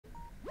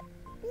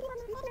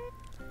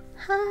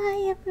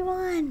Hi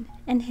everyone,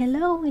 and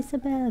hello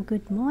Isabel,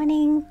 good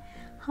morning.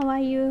 How are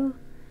you?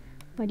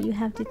 What do you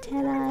have to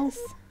tell us?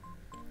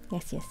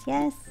 Yes, yes,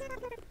 yes.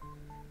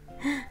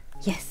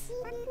 Yes.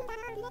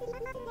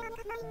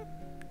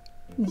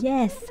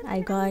 Yes, I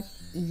got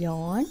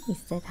Yawn.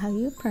 Is that how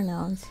you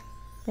pronounce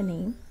the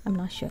name? I'm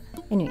not sure.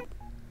 Anyway,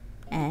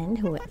 and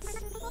who else?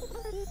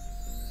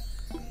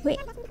 Wait.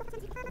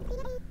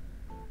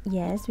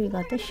 Yes, we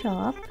got the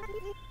shop.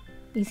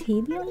 Is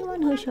he the only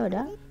one who showed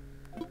up?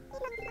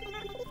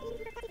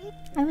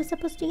 I was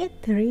supposed to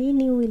get 3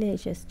 new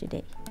villagers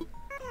today.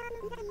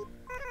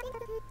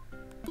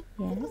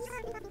 Yes.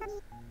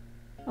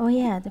 Oh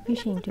yeah, the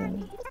fishing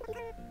tourney.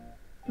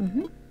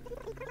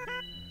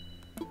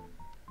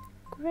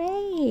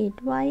 Great.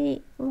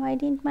 Why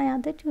didn't my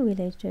other 2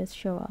 villagers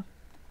show up?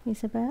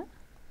 Isabel?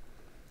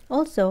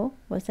 Also,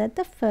 was that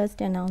the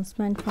first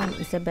announcement from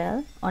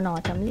Isabel on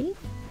Autumn Leaf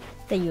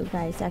that you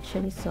guys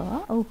actually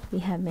saw? Oh, we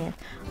have mail.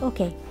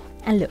 Okay,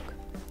 and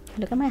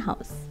look at my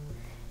house.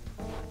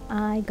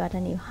 I got a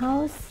new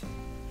house,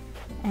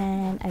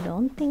 and I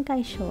don't think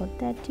I showed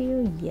that to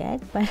you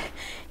yet, but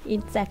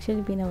it's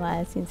actually been a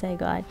while since I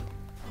got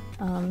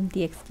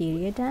the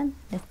exterior done.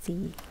 Let's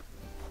see.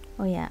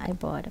 Oh yeah, I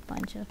bought a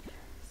bunch of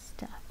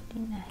stuff,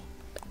 didn't I?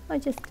 Oh,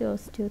 just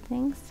those 2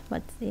 things.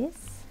 What's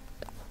this?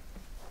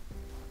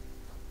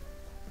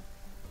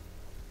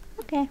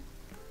 Okay,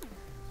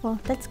 well,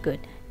 that's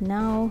good.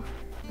 Now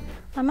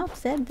I'm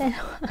upset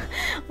that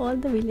all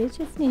the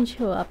villagers didn't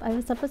show up. I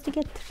was supposed to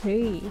get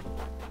 3.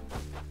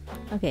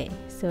 Okay,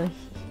 so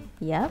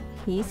yep,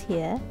 he's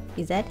here.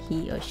 Is that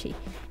he or she?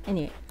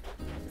 Anyway,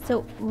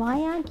 so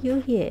why aren't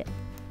you here?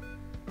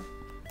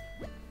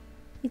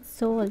 It's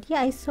sold.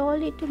 Yeah, I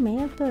sold it to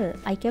Maple.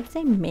 I kept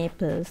saying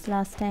Maples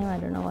last time. I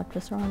don't know what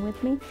was wrong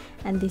with me.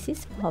 And this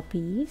is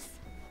Poppies.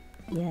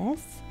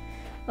 Yes.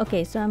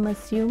 Okay, so I'm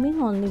assuming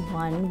only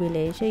 1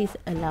 villager is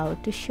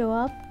allowed to show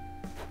up,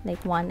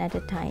 like 1 at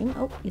a time.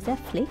 Oh, is that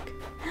Flick?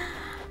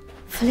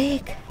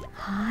 Flick!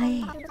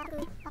 Hi!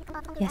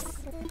 Yes.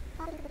 Flick!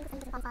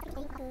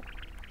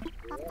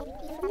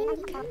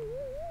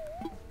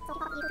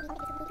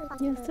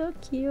 You're so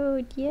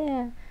cute,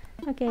 yeah.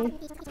 Okay.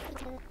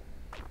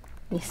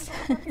 Yes.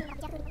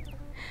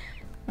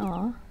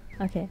 Oh,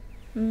 okay.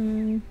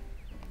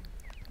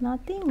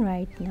 Nothing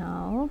right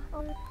now.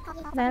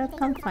 But I'll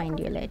come find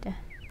you later.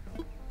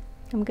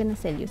 I'm gonna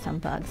sell you some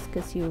bugs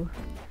because you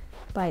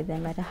buy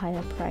them at a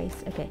higher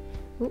price. Okay.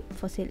 Ooh,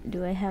 for sale.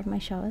 Do I have my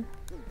shovel?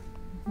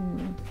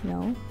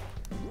 No.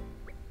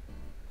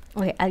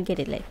 Okay, I'll get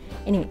it later.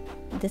 Anyway,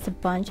 there's a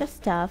bunch of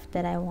stuff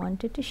that I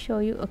wanted to show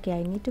you. Okay,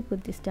 I need to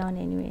put this down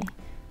anyway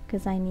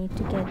because I need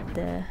to get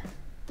the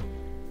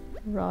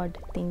rod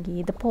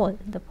thingy, the pole.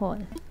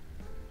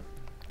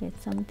 Get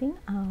something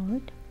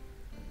out.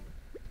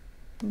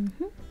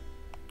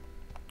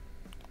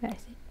 Where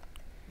is it?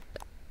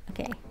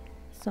 Okay,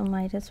 so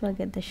might as well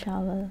get the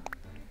shovel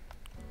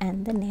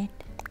and the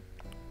net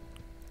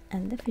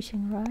and the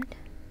fishing rod.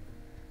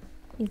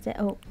 Is there,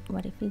 oh,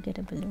 what if we get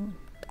a balloon?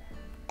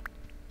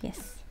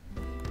 Yes.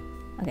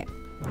 Okay,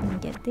 let me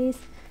get this.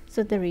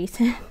 So the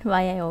reason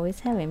why I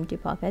always have empty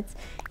pockets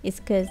is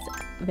because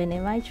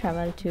whenever I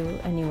travel to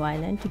a new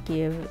island to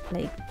give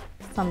like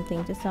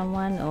something to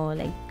someone or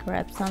like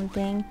grab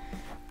something,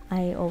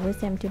 I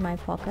always empty my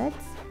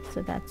pockets.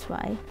 So that's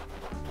why.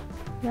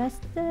 Where's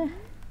the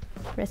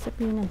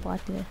recipe in a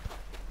bottle?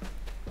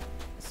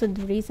 So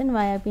the reason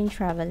why I've been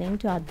traveling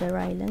to other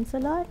islands a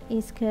lot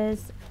is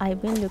because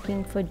I've been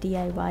looking for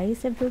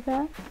DIYs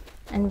everywhere,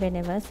 and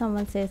whenever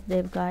someone says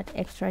they've got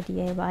extra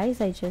DIYs,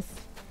 I just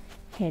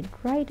head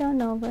right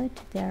on over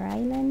to their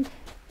island.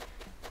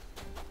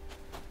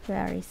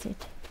 Where is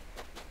it?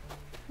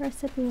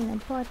 Recipe in a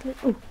bottle.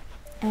 Oh,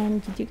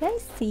 and did you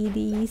guys see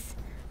these?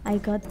 I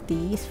got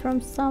these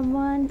from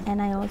someone,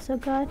 and I also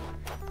got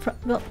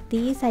well,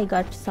 these I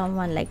got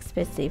someone like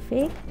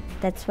specific.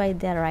 That's why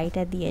they're right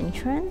at the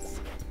entrance,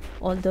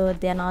 although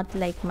they're not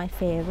like my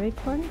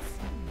favorite ones.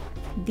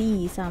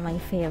 These are my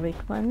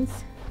favorite ones,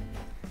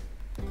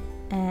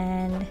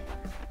 and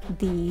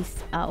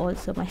these are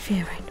also my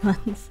favorite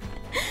ones.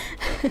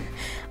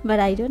 But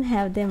I don't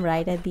have them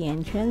right at the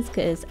entrance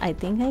because I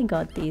think I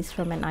got these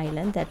from an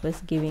island that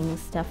was giving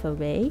stuff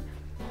away.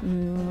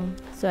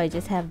 So I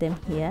just have them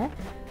here,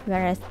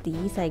 whereas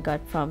these I got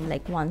from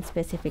like one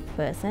specific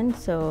person,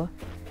 so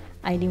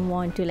I didn't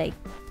want to like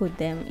put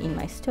them in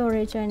my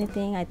storage or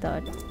anything. I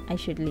thought I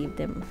should leave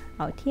them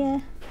out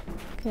here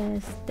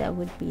because that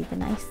would be the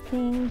nice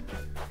thing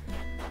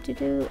to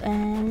do.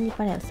 And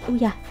what else? Oh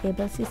yeah,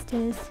 Able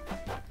Sisters.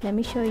 Let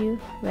me show you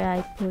where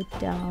I put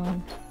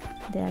down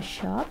their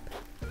shop.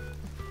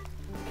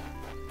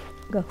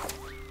 Go.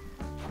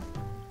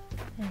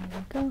 There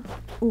we go.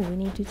 Oh, we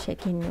need to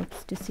check in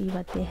notes to see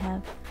what they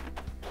have.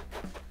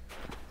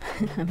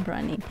 I'm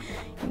running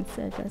in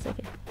circles.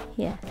 Okay,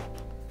 here.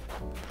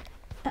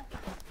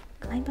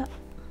 Climb up.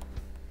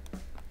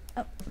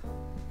 Oh,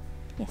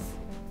 yes.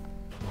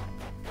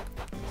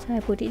 So I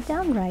put it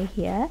down right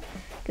here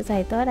because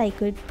I thought I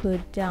could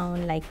put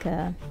down like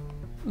a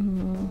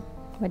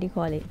what do you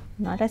call it?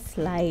 Not a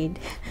slide.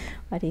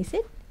 What is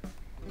it?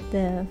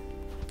 The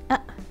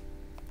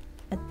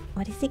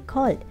what is it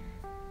called?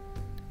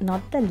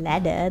 Not the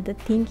ladder, the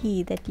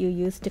thingy that you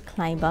use to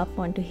climb up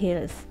onto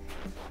hills.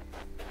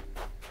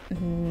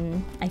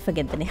 I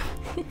forget the name.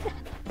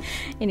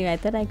 Anyway, I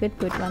thought I could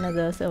put one of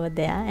those over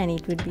there and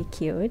it would be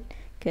cute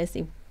because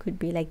it could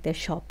be like the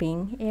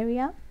shopping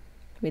area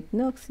with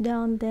nooks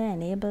down there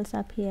and neighbors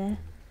up here.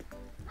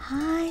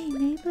 Hi,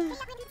 neighbor.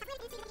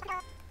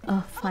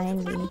 Oh,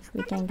 finally,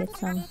 we can get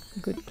some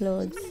good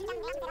clothes.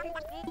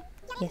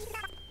 Yes.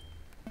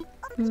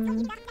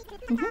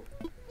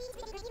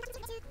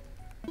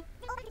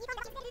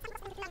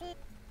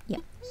 Yeah.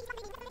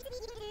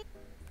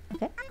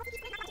 Okay.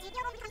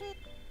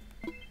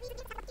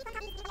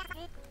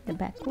 The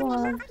back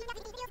wall.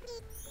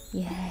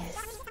 Yes.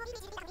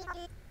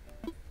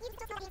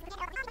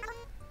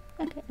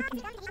 Okay,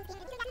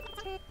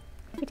 okay.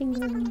 Fitting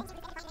room.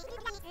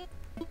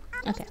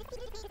 Okay.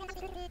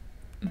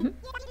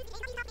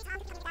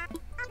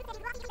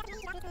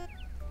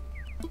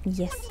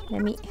 Yes,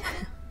 let me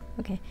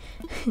okay.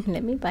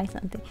 Let me buy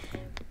something.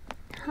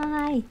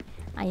 Hi.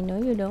 I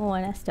know you don't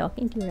want us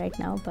talking to you right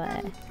now,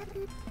 but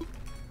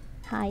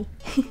hi.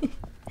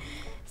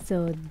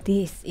 So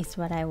this is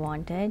what I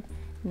wanted.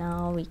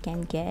 Now we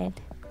can get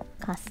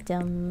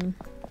custom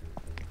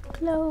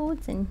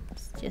clothes and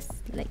just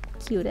like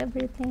cute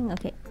everything.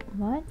 Okay,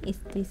 what is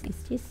this?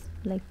 Is this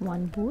like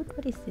one boot?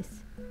 What is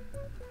this?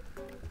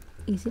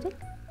 Is it a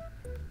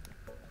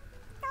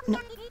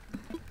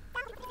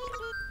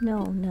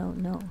no,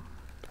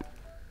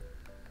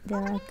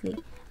 they're ugly.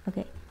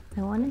 Okay,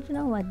 I wanted to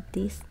know what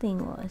this thing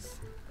was.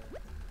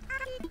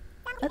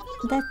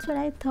 That's what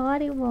I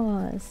thought it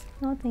was.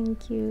 No,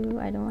 thank you.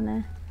 I don't want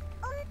to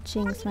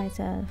jinx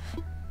myself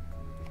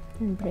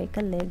and break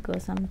a leg or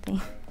something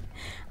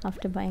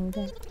after buying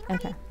that.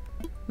 Okay.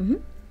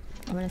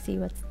 I want to see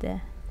what's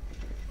there.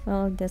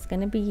 Well, there's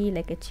gonna be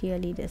like a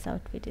cheerleader's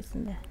outfit,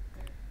 isn't there?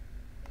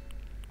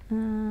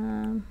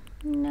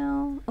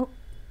 No. Oh,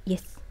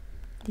 yes.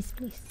 This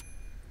please.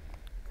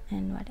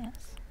 And what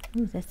else?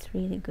 Oh, that's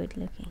really good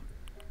looking.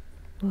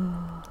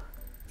 Whoa.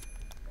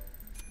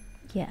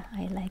 Yeah,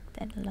 I like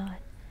that a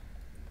lot.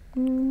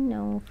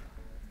 No.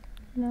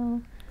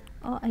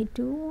 Oh, I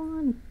do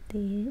want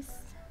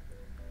this.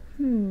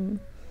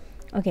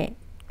 Okay,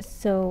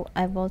 so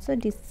I've also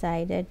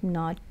decided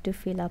not to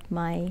fill up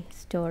my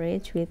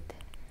storage with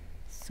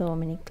so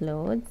many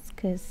clothes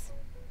because,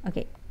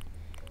 okay,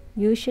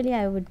 usually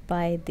I would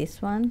buy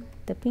this one,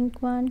 the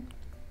pink one,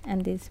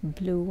 and this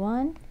blue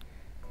one,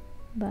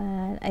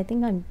 but I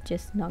think I'm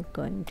just not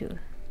going to.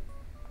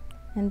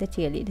 And the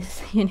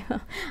cheerleaders, you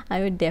know, I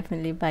would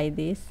definitely buy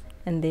this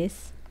and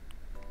this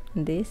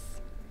and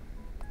this,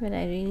 but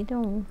I really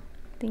don't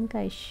think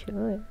I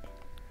should.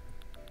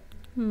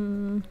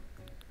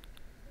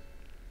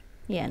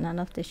 Yeah, none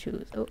of the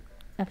shoes. Oh,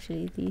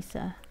 actually these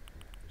are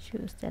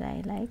shoes that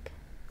I like.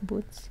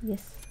 Boots,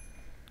 yes,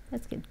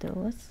 let's get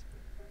those.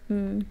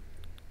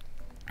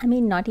 I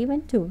mean, not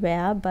even to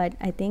wear, but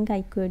I think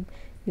I could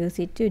use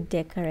it to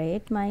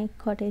decorate my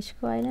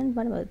cottagecore island.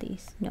 What about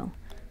these? No.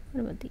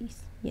 What about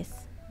these?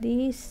 Yes,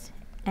 these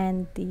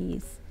and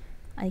these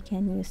I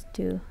can use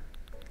to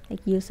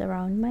like use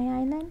around my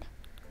island,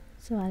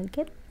 so I'll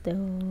get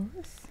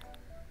those.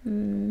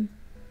 And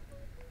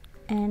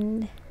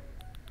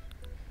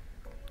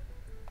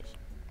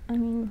I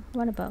mean,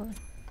 what about,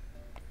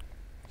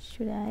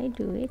 should I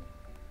do it?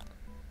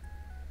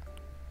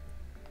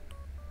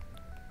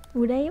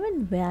 Would I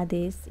even wear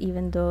this,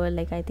 even though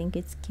like I think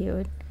it's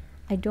cute?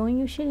 I don't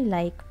usually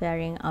like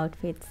wearing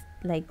outfits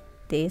like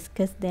this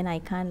because then I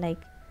can't, like,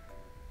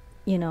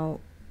 you know,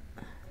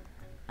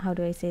 how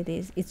do I say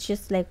this, it's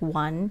just like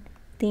one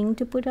thing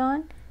to put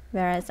on,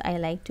 whereas I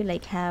like to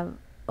like have,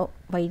 oh,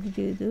 why did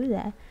you do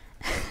that?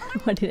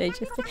 What did I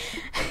just say?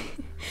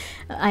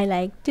 I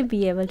like to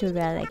be able to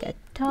wear like a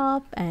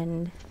top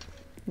and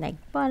like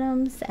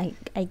bottoms. I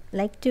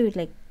like to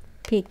like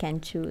pick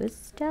and choose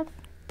stuff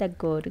that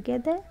go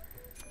together.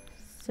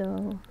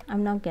 So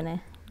I'm not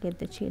gonna get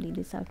the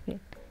cheerleader's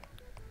outfit.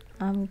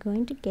 I'm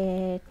going to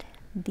get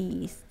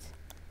these,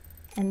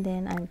 and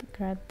then I'll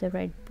grab the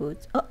red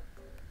boots. Oh,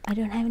 I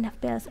don't have enough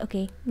bells.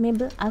 Okay,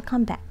 maybe I'll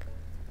come back.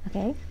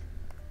 Okay,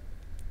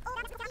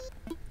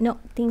 no,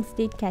 things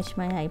did catch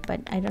my eye,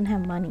 but I don't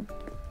have money.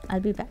 I'll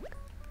be back.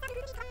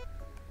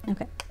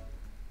 Okay.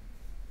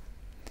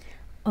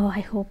 Oh, I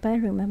hope I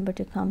remember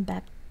to come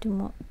back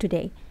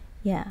today.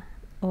 Yeah,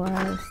 or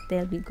else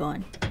they'll be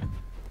gone.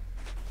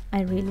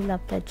 I really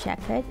love that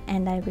jacket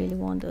and I really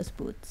want those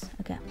boots.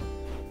 Okay.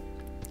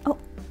 Oh,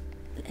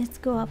 let's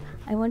go up.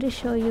 I want to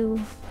show you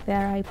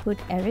where I put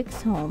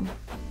Eric's home.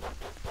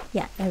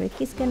 Yeah, Eric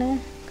is gonna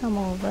come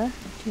over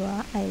to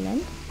our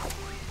island.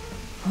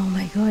 Oh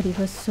my god, it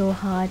was so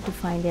hard to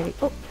find Eric.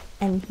 Oh,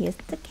 and here's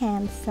the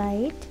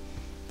campsite.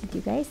 Did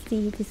you guys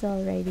see this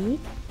already?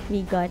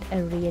 We got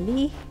a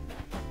really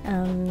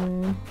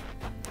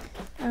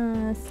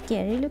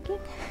scary looking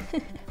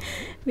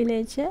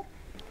villager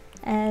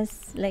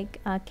as like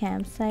our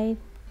campsite.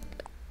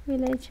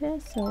 villager,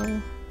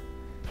 so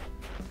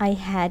I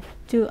had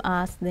to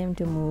ask them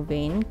to move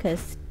in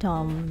because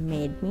Tom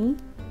made me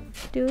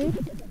do it.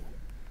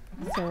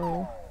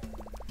 So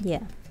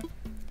yeah,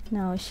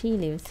 now she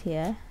lives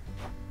here.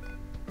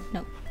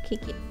 No,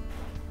 kick it.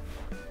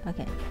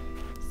 Okay,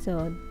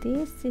 so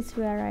this is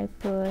where I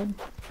put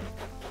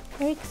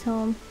Eric's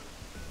home.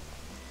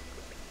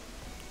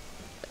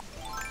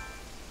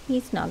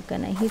 He's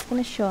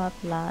gonna show up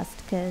last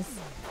because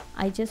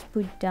I just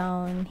put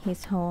down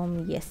his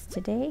home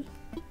yesterday.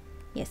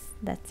 Yes,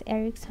 that's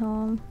Eric's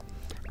home.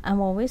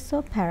 I'm always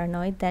so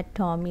paranoid that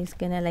Tom is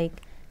gonna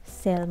like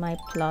sell my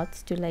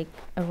plots to like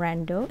a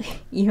rando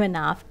even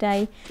after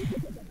I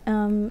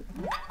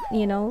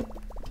you know,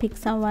 pick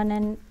someone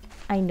and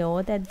I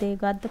know that they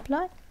got the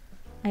plot.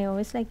 I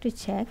always like to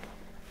check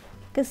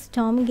because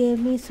Tom gave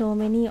me so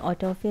many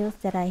autofills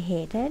that I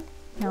hated.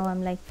 Now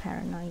I'm like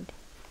paranoid.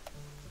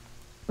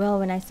 Well,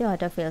 when I say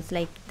autofills,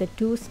 like the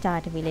 2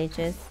 starter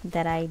villages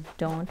that I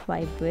don't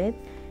vibe with,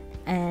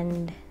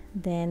 and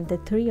then the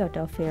 3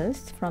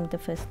 autofills from the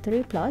first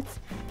 3 plots,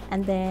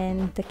 and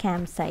then the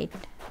campsite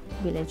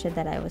villager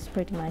that I was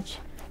pretty much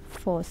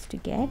forced to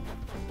get.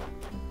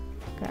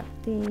 Grab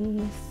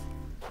this.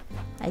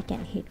 I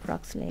can hit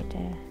rocks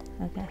later.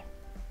 Okay.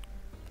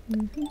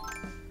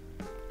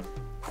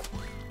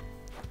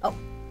 Oh,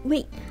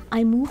 wait,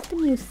 I moved the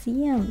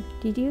museum.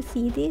 Did you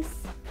see this?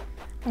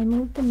 I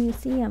moved the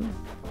museum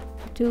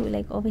to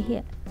like over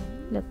here.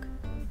 Look,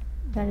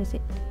 where is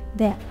it?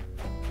 There.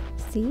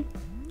 See,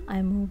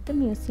 I moved the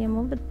museum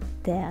over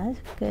there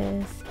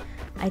because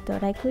I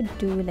thought I could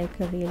do like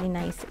a really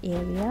nice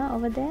area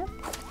over there,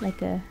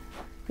 like a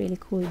really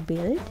cool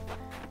build.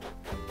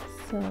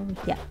 So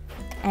yeah,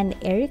 and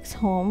Eric's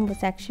home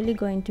was actually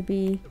going to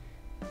be,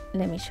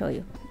 let me show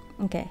you.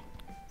 Okay,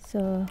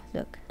 so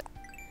look.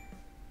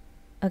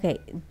 Okay,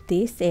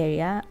 this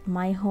area,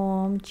 my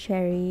home,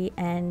 Cherry,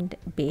 and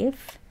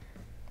Biff.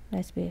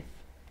 Where's Biff?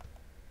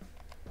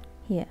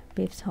 Here,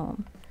 Biff's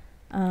home.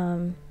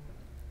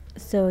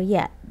 So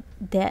yeah,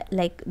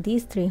 like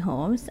these 3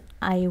 homes,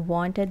 I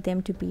wanted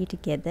them to be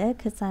together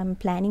because I'm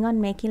planning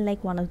on making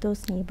like one of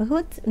those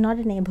neighborhoods, not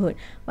a neighborhood,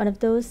 one of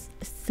those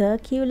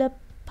circular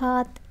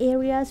path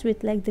areas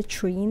with like the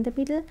tree in the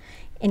middle.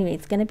 Anyway,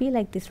 it's gonna be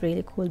like this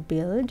really cool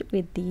build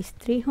with these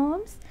 3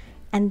 homes.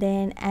 And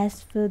then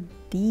as for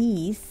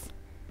these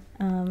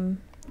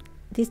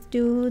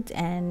dudes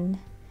and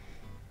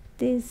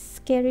these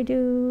scary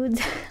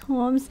dudes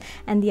homes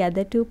and the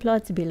other 2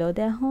 plots below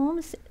their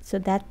homes, so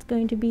that's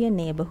going to be a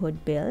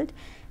neighborhood build.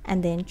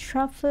 And then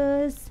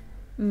Truffers,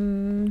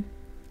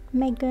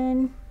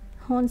 Megan,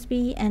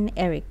 Hornsby, and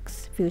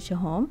Eric's future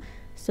home.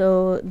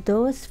 So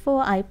those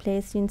 4 I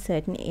placed in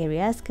certain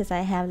areas because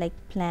I have like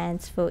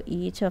plans for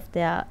each of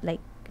their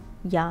like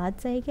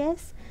yards, I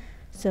guess.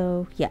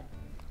 So yeah,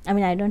 I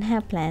mean, I don't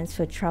have plans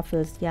for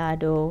Truffles'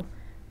 yard or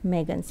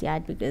Megan's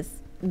yard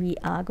because we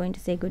are going to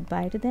say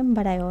goodbye to them,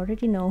 but I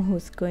already know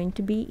who's going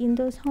to be in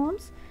those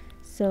homes.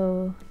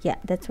 So yeah,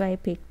 that's why I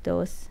picked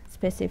those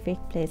specific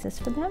places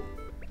for them.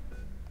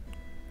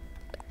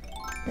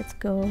 Let's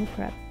go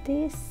grab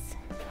this.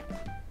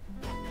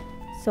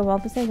 So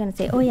what was I gonna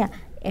say? Oh yeah,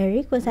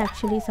 Eric was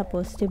actually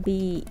supposed to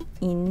be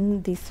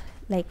in this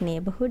like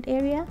neighborhood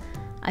area.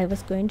 I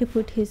was going to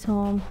put his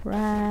home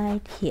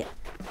right here,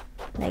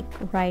 like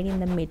right in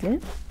the middle,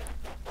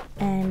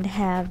 and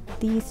have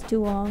these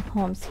 2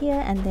 homes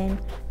here and then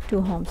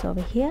 2 homes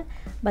over here.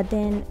 But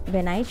then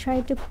when I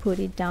tried to put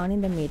it down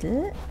in the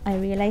middle, I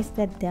realized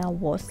that there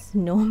was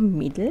no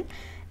middle.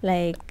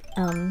 Like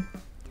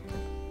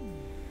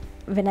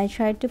when I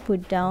tried to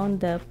put down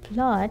the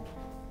plot,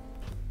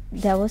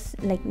 there was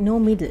like no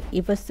middle.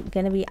 It was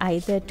gonna be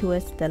either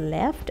towards the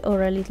left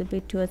or a little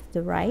bit towards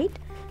the right,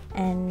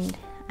 and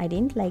I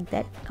didn't like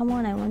that. Come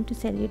on, I want to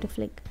sell you to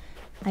Flick.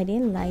 I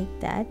didn't like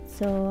that,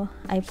 so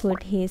I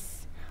put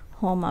his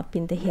home up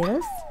in the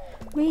hills,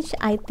 which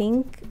I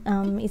think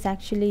is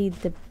actually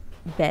the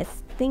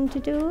best thing to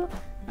do.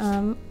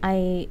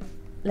 I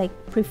like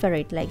prefer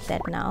it like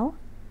that now.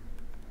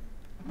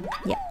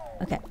 Yeah,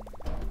 okay.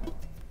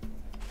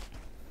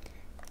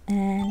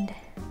 And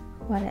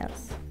what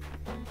else?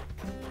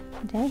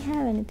 Did I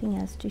have anything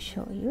else to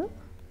show you?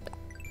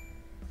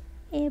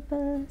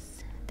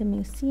 Apples, the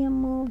museum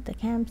move, the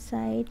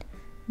campsite.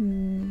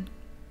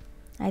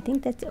 I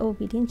think that's, oh,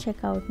 we didn't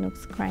check out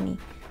Nook's Cranny,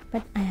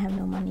 but I have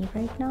no money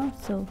right now,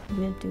 so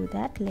we'll do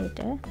that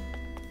later.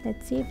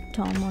 Let's see if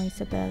Tom or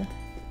Isabel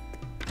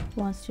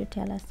wants to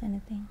tell us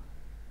anything.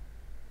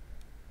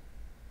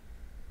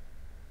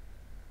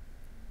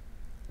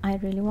 I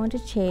really want to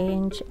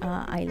change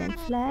island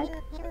flag.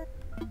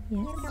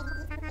 Yes.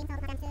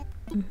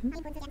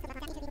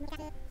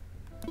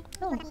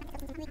 Oh,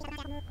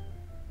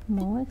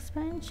 more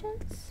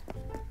expansions?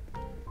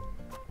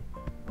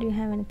 Do you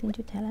have anything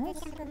to tell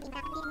us?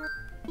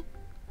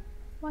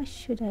 What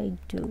should I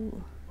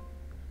do?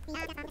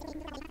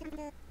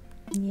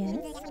 Yes.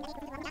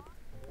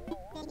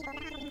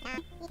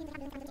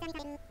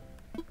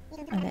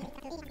 Okay.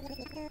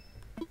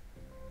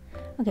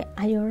 Okay,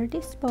 I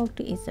already spoke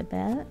to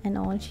Isabel, and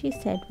all she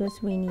said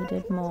was we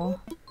needed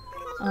more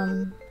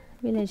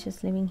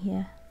villagers living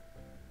here.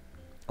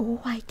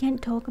 Oh, I can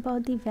talk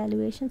about the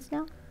evaluations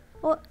now.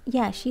 Oh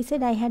yeah, she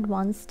said I had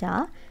 1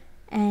 star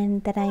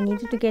and that I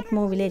needed to get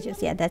more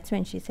villagers. Yeah, that's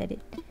when she said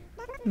it.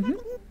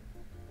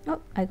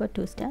 Oh, I got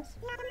 2 stars.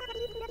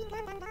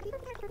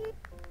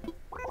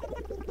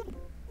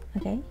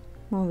 Okay,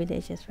 more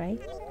villagers,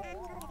 right?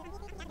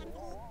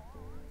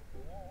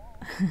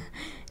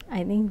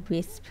 I think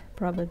Wisp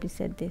probably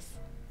said this.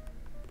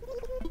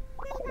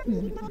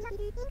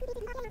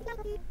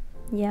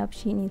 Yep,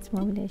 she needs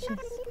more villagers.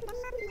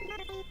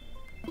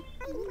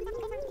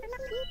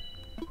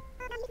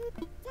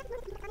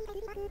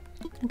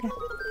 Okay.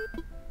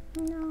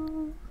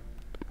 No,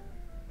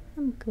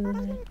 I'm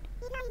good.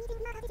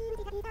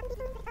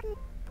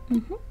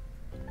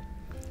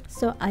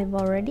 So I've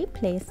already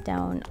placed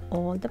down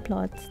all the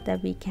plots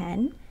that we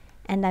can,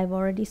 and I've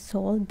already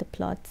sold the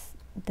plots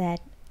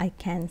that I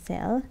can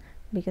sell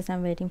because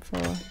I'm waiting for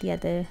the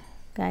other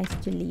guys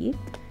to leave.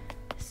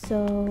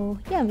 So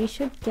yeah, we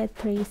should get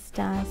 3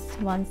 stars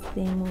once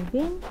they move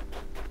in.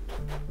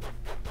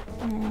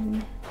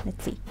 And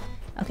let's see.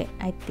 Okay,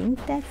 I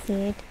think that's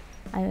it.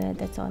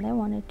 That's all I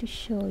wanted to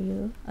show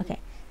you. Okay,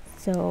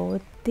 so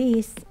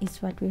this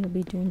is what we will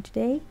be doing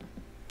today.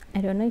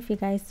 I don't know if you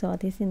guys saw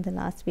this in the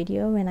last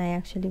video when I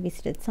actually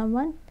visited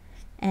someone,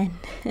 and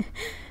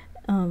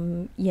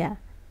yeah,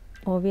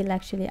 Orville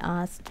actually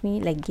asked me,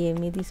 like gave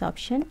me this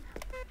option,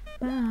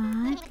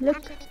 but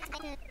look,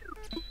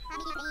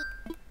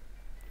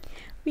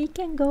 we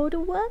can go to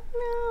work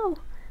now.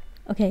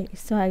 Okay,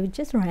 so I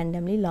just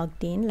randomly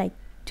logged in like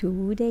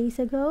 2 days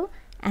ago,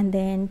 and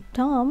then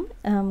Tom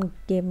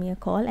gave me a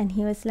call and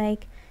he was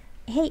like,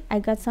 hey, I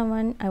got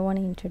someone I want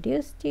to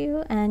introduce to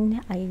you, and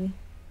I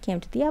came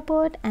to the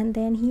airport and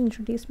then he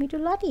introduced me to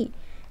Lottie,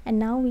 and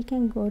now we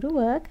can go to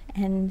work.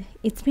 And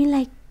it's been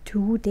like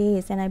 2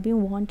 days and I've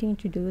been wanting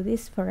to do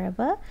this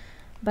forever,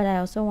 but I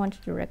also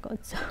wanted to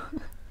record, so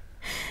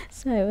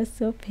so I was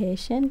so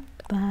patient,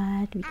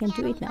 but we can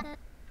do it now.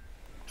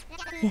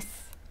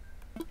 Yes,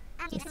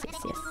 yes,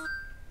 yes, yes.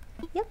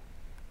 Yep.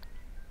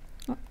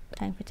 Oh,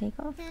 time for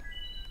takeoff.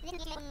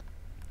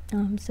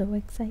 I'm so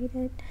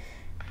excited.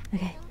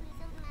 Okay.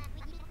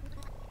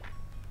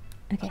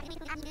 Okay.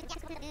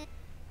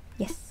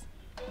 Yes.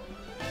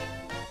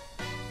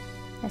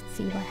 Let's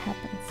see what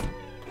happens.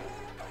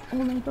 Oh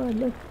my god,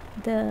 look,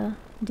 the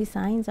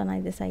designs on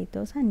either side,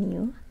 those are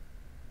new.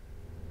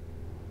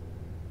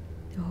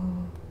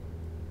 Oh.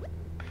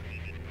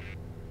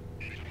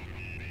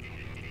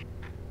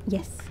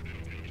 Yes.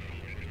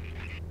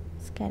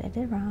 Scattered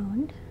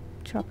around.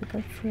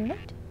 Tropical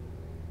fruit.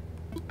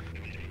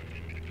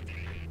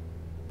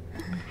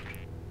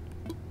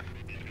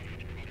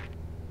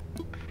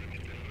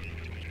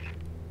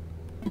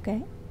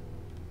 Okay.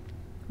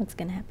 What's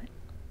gonna happen?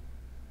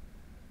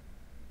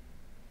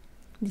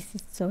 This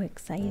is so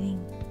exciting.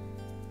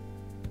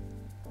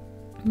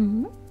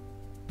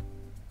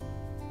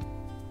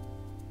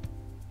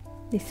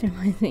 This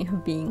reminds me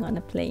of being on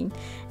a plane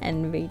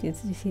and waiting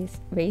to see,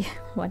 wait,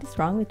 what is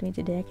wrong with me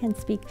today? I can't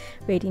speak.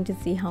 Waiting to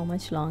see how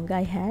much longer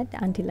I had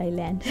until I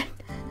landed.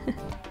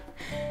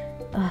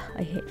 Oh,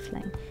 I hate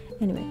flying.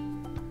 Anyway.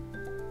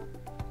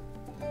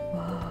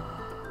 Whoa.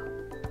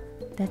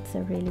 That's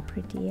a really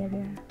pretty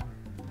area.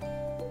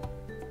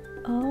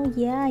 Oh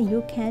yeah,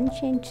 you can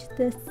change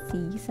the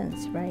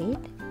seasons, right?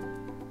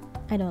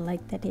 I don't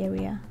like that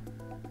area.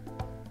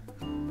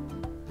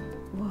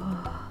 Whoa.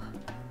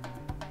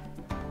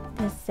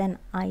 There's an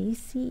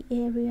icy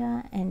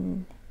area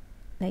and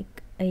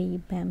like a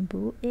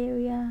bamboo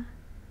area.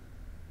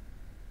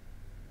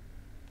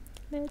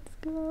 Let's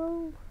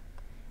go.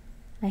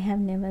 I have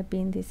never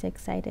been this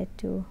excited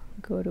to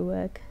go to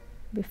work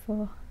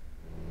before.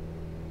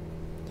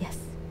 Yes.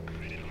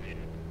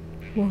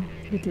 Whoa,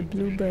 little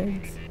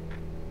bluebirds.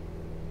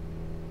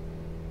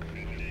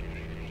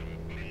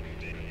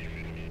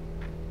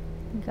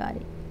 Got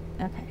it.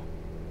 Okay.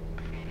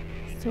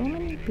 So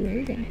many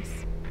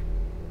buildings.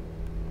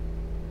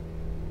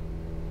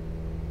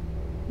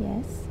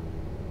 Yes.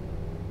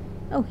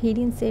 Oh, he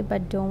didn't say,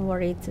 but don't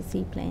worry, it's a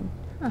seaplane.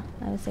 Huh,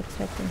 I was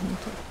expecting him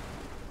to.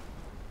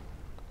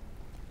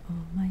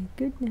 Oh my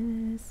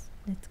goodness.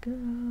 Let's go.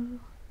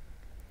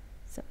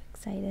 So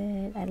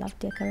excited. I love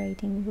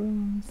decorating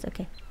rooms.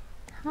 Okay.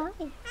 Hi.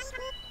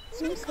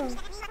 Nico.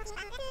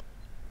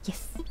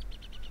 Yes.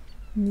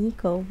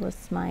 Nico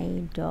was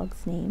my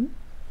dog's name.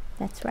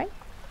 That's right.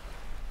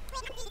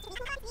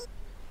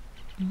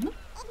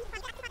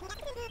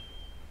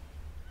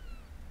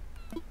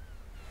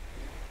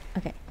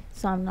 Okay,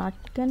 so I'm not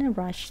gonna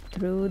rush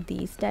through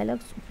these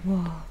dialogues.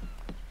 Whoa,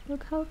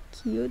 look how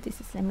cute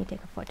this is. Let me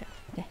take a photo.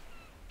 Okay,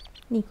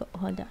 Nico,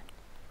 hold on.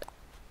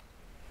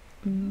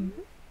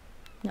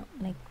 No,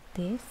 like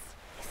this.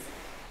 Yes.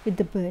 With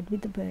the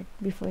bird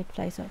before it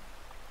flies off.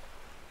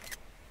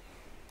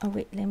 Oh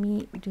wait, let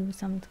me do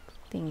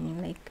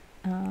something like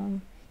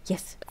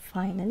yes,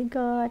 finally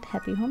got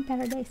Happy Home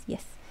Paradise.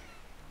 Yes,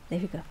 there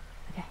we go.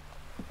 Okay.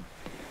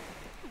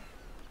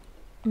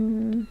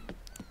 Mm,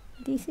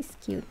 this is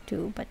cute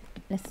too, but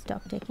let's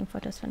stop taking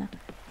photos for now.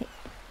 Hey,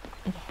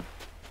 okay.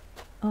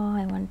 Oh,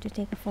 I want to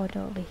take a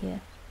photo over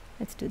here.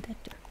 Let's do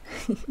that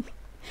too.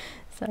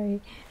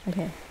 Sorry.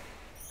 Okay.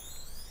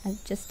 I'll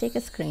just take a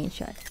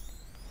screenshot.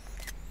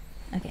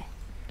 Okay,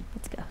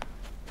 let's go.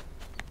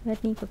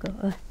 Where'd Nico go?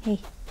 Oh, hey.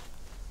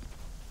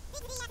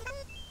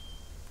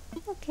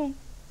 Okay.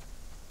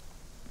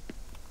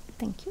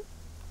 Thank you.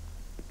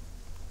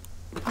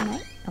 Can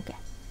I? Okay.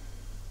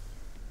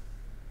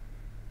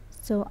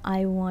 So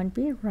I won't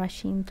be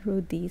rushing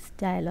through these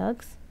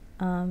dialogues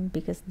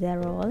because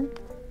they're all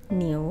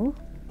new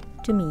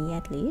to me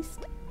at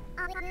least.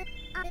 Hi.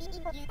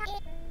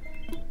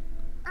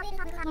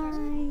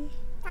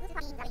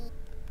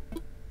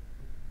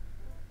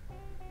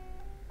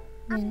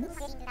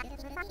 Yes.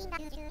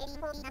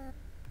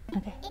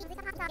 Okay.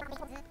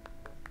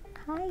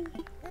 Hi.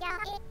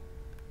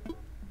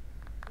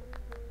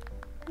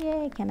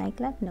 Yay, can I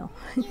clap? No.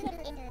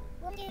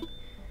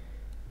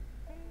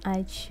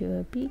 I'd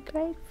sure be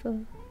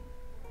grateful.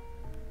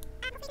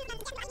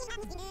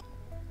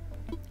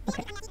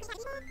 Okay.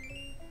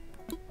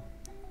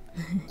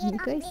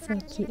 Nico is so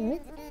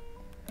cute.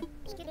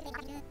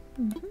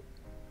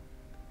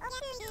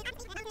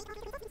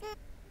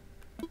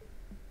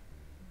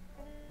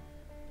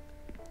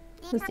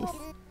 Who's this?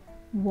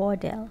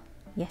 Wardell.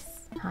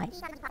 Yes, hi.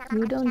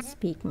 You don't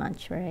speak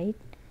much, right?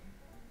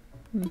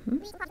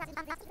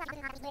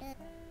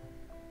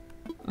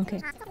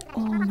 Okay. Oh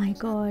my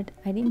god,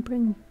 I didn't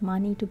bring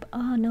money to...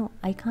 Oh no,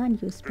 I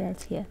can't use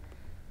spells here.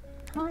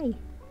 Hi.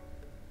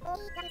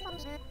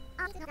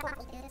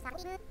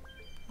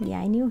 Yeah,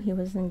 I knew he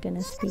wasn't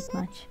gonna speak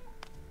much.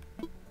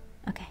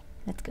 Okay,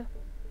 let's go.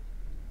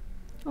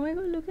 Oh my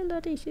god, look at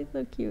Lottie, she's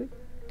so cute.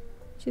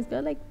 She's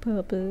got like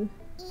purple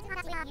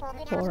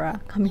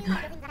aura coming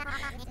out.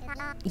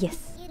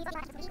 Yes.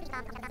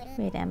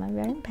 Wait, am I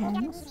wearing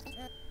pants?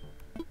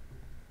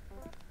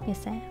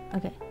 Yes, I am.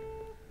 Okay.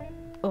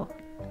 Oh.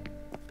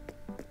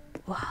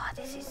 Wow,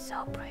 this is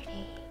so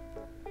pretty.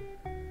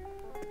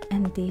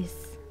 And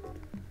this.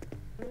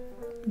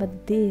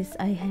 But this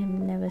I have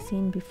never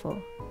seen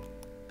before.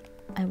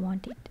 I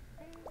want it.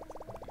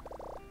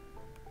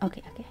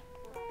 Okay, okay.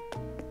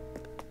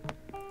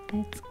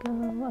 Let's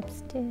go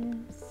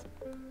upstairs.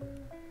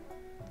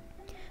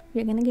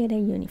 We're gonna get a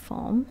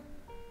uniform.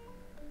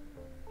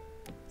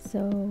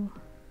 So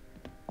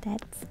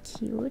that's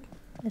cute.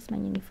 That's my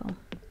uniform.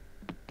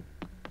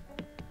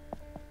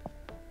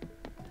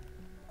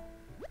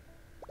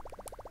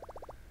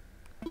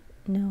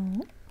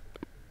 No.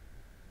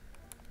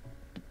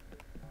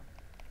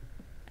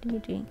 What are you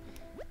doing?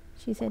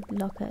 She said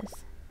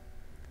lockers.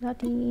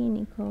 Lottie,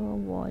 Nico,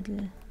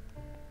 Waddle.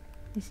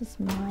 This is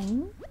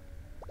mine.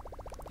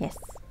 Yes.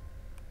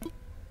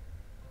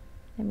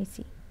 Let me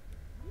see.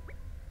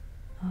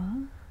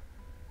 Oh.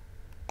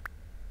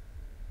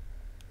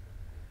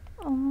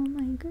 Oh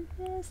my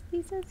goodness,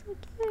 these are so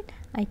cute.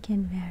 I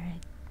can wear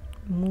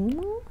a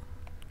muumuu.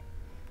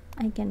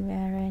 I can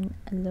wear an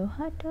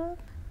aloha top,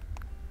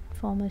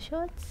 formal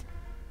shorts,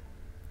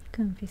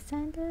 comfy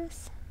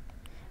sandals.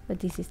 But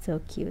this is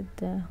so cute,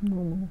 the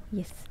muumuu.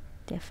 Yes,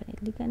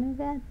 definitely gonna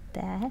wear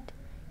that.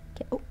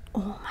 Okay. Oh,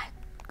 oh my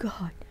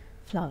god,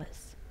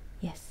 flowers.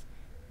 Yes.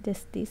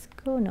 Does this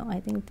go? No, I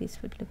think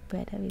this would look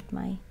better with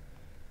my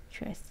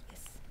dress.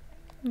 Yes.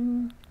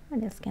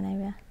 What else can I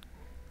wear?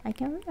 I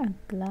can wear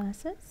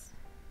glasses.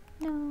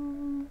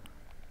 No,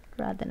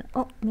 rather not.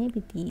 Oh,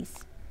 maybe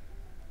these.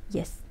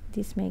 Yes,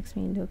 this makes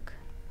me look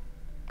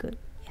good.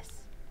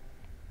 Yes.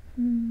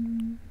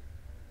 Do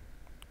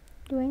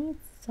I need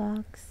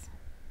socks?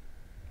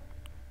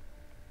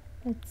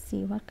 Let's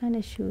see, what kind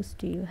of shoes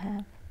do you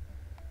have?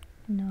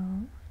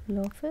 No.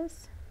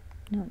 Loafers?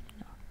 No, no,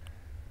 no.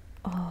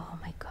 Oh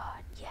my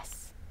god,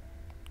 yes.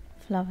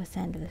 Flower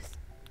sandals.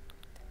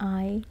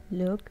 I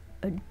look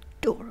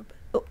adorable.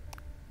 Oh,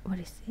 what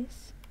is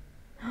this?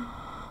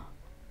 Oh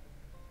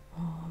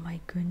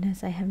my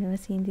goodness, I have never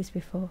seen this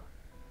before.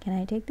 Can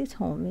I take this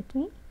home with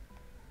me?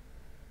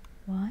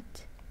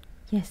 What?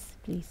 Yes,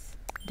 please.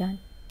 Done.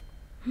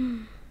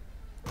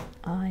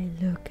 I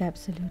look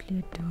absolutely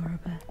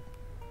adorable.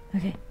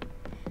 Okay,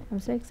 I'm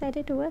so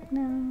excited to work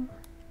now.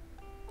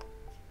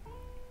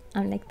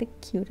 I'm like the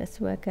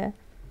cutest worker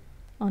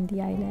on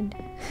the island.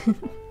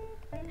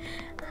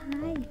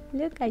 Hi,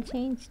 look, I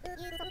changed.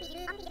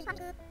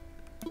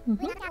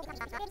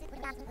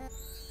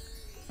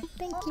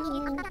 Thank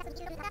you.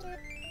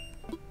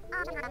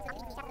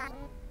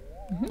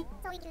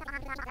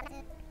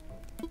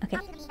 Okay.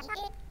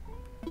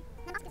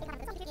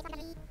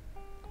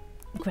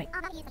 Great. Okay.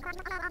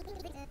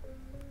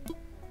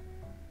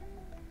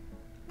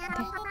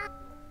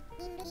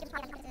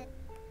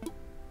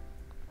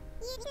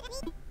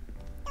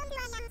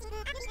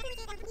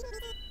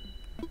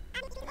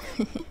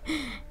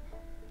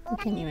 You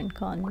can even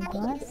call me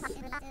boss.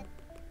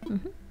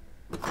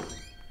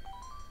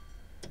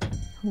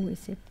 Who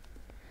is it?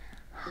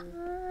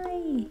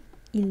 Hi,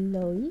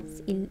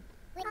 Eloise.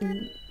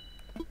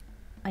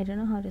 I don't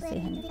know how to say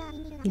her name.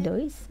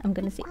 Eloise? I'm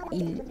gonna say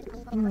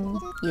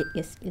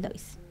yes,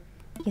 Eloise.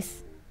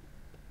 Yes.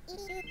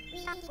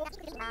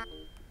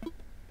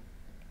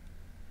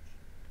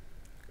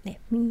 Let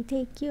me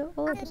take you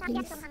over,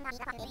 please.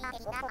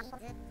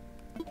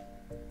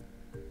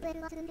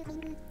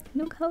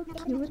 Look how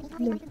cute.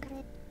 Look.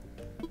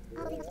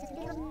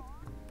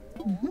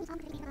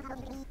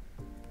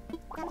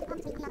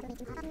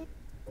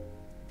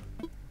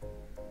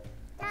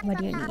 What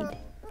do you need?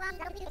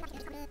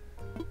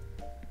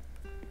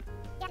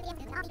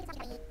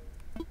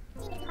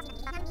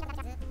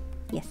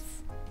 Yes.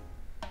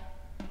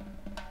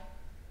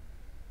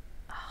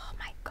 Oh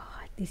my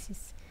god, this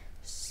is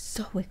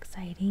so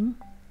exciting.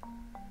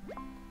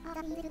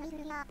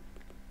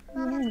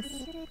 Yes.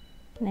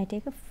 Can I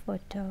take a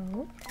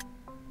photo?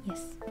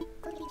 Yes.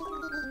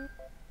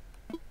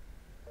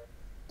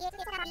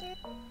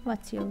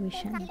 What's your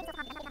vision?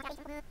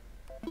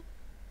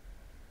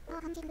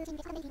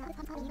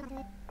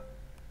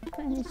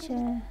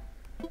 Furniture.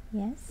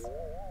 Yes.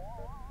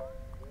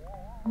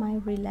 My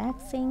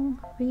relaxing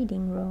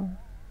reading room.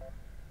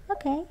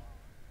 Okay.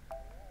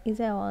 Is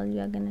that all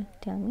you're gonna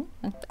tell me?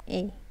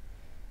 Okay.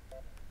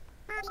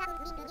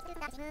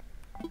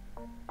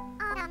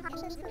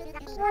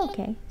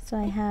 Okay, so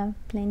I have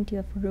plenty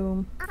of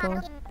room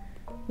for,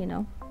 you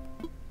know,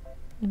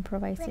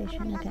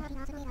 improvisation. Okay.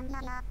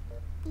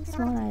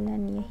 Small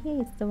island near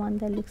here is the one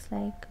that looks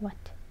like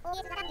what?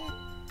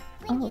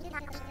 Oh,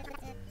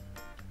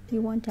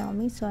 you won't tell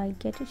me, so I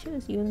get to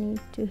choose. You'll need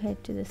to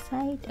head to the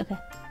site. Okay.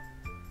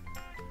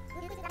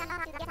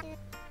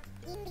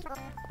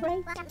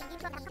 Great.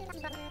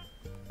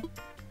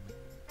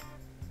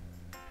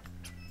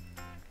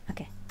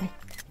 Okay, right.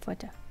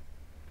 Photo.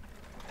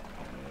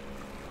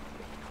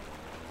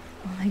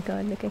 Oh my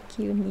god, look at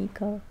cute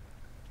Nico.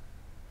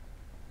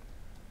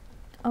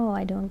 Oh,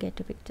 I don't get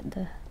to pick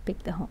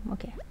the home.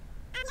 Okay.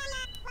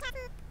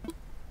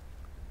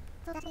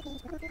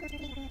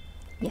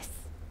 Yes.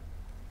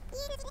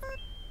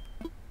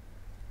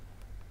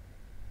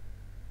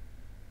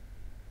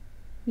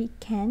 We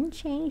can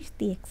change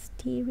the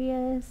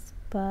exteriors,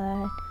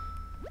 but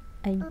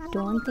I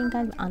don't think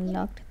I've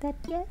unlocked that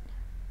yet.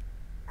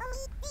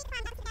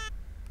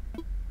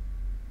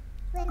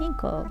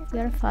 Nico,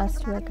 you're a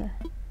fast worker.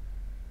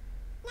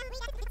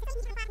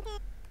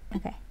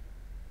 Okay.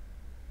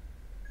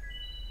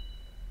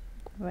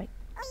 Right.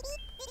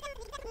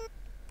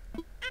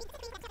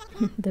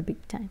 The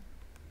big time.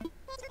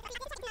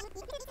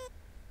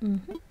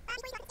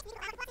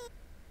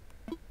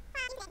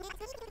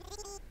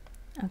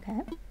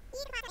 Okay.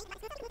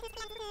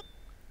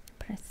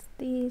 Press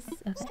this.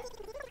 Okay.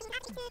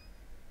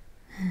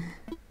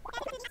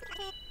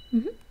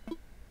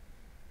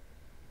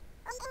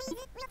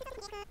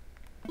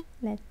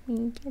 Let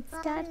me get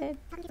started.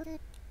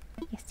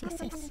 Yes, yes,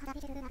 yes.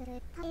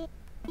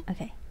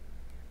 Okay.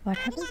 What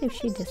happens if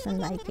she doesn't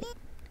like it?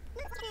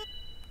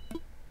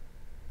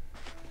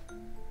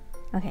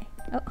 Okay.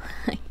 Oh,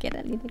 I get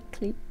a little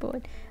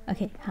clipboard.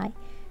 Okay, hi.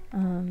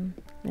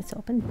 Let's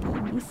open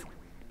these.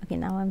 Okay,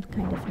 now I'm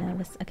kind of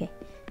nervous. Okay.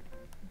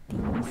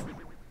 These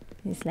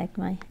is like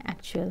my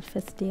actual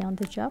first day on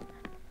the job.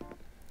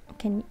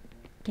 Can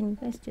you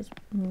guys just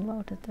move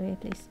out of the way,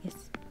 please?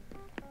 Yes.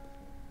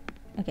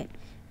 Okay.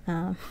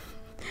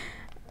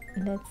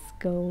 Let's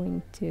go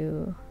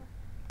into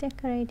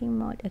decorating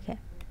mode. Okay.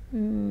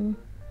 And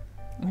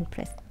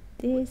press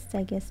this,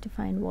 I guess, to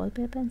find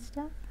wallpaper and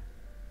stuff.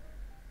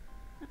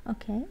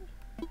 Okay.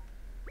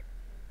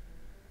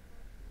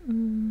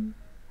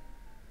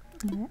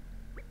 Okay.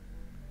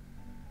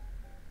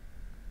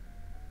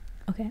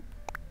 Okay.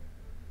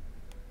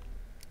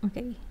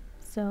 Okay.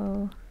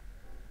 So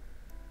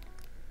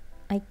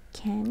I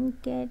can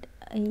get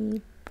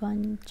a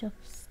bunch of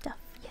stuff.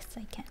 Yes,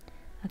 I can.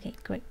 Okay,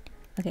 great.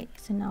 Okay,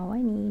 so now I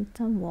need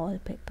some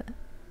wallpaper.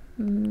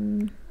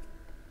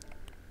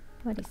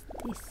 What is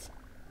this?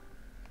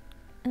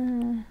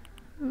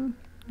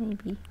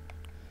 Maybe.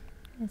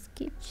 Let's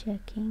keep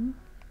checking.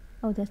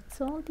 Oh,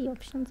 that's all the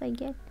options I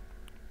get.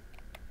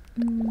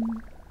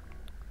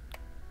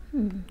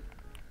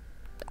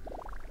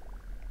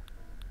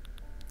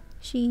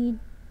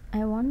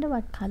 I wonder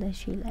what color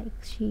she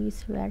likes.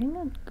 She's wearing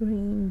a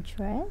green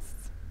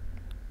dress.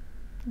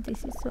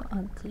 This is so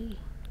ugly.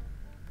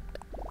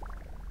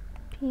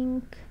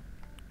 Pink,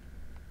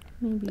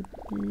 maybe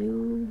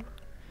blue.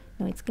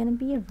 No, it's gonna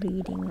be a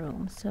reading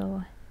room,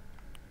 so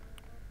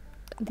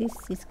this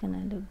is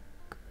gonna look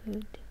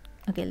good.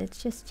 Okay,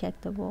 let's just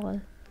check the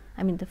wall.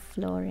 I mean the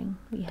flooring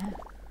we have.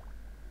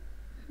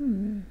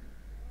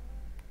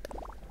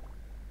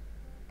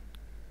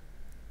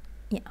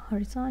 Yeah,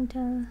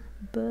 horizontal,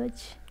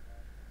 birch.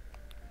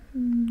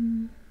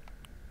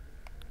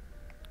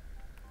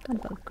 What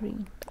about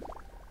green?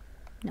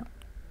 No.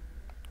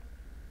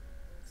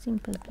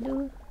 Simple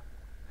blue.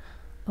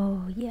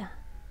 Oh yeah,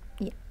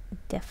 yeah,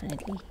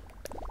 definitely.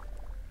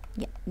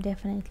 Yeah,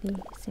 definitely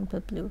simple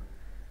blue.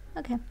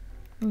 Okay.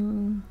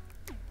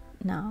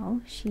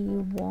 Now she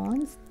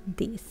wants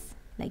this,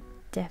 like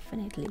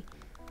definitely.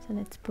 So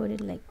let's put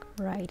it like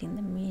right in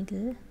the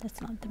middle.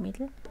 That's not the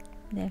middle.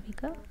 There we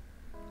go.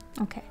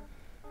 Okay.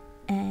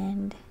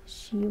 And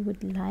she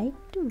would like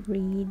to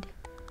read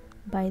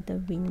by the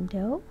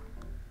window,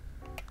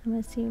 I'm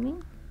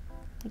assuming,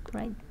 like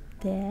right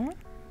there.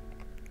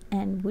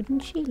 And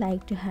wouldn't she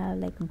like to have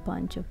like a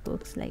bunch of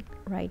books like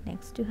right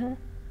next to her?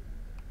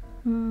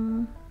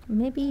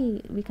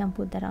 Maybe we can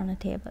put that on a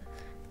table.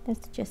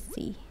 Let's just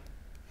see.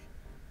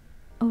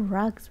 Oh,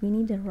 rugs. We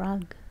need a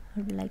rug.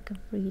 I would like a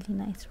really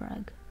nice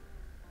rug.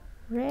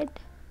 Red?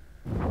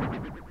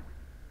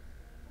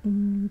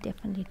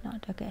 Definitely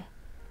not. Okay.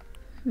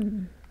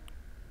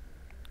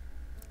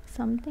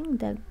 Something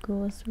that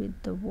goes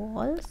with the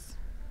walls.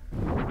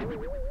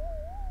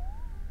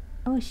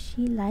 Oh,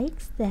 she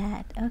likes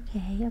that.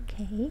 Okay,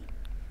 okay.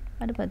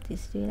 What about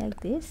this? Do you like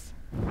this?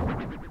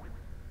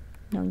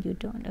 No, you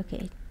don't.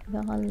 Okay.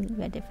 Well,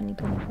 we're definitely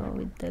gonna go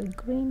with the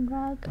green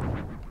rug.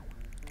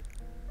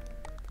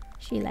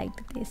 She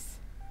liked this.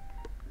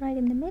 Right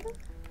in the middle.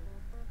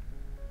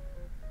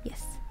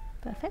 Yes.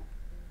 Perfect.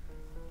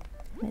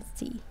 Let's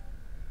see.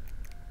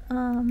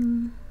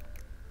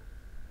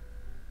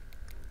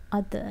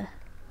 Other.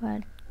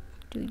 What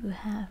do you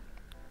have?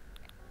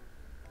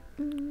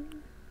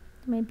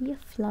 Maybe a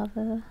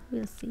flower.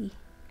 We'll see.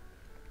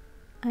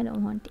 I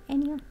don't want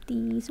any of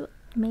these.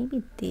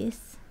 Maybe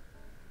this,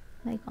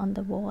 like on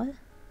the wall.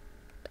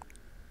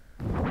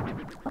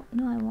 Oh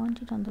no, I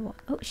want it on the wall.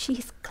 Oh,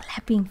 she's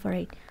clapping for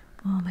it.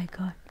 Oh my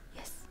god.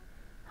 Yes.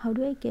 How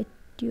do I get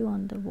you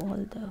on the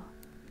wall though?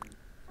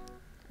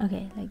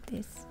 Okay, like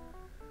this.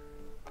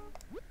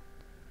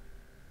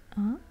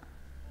 Oh.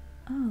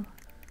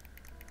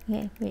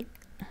 Okay, wait.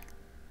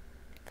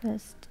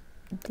 First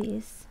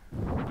this,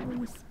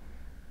 please.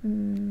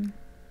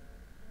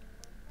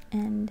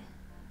 And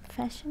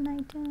fashion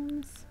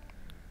items.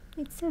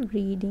 It's a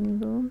reading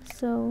room,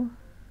 so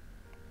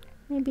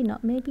maybe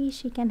not. Maybe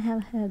she can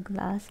have her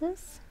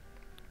glasses.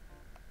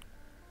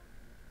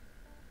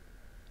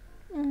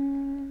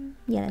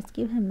 Yeah, let's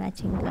give her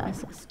matching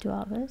glasses to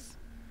ours.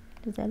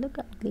 Does that look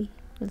ugly?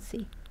 We'll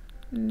see.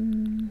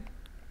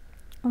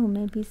 Oh,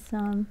 maybe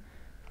some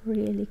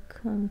really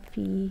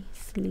comfy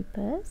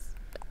slippers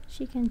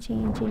she can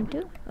change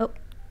into. Oh,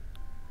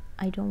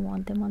 I don't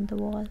want them on the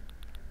wall.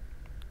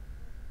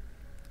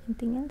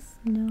 Anything else?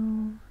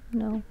 No,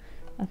 no.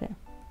 Okay.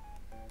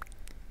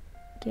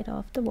 Get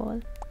off the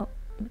wall. Oh,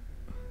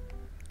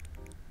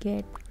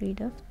 get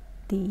rid of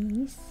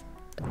these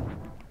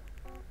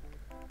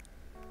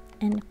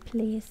and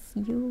place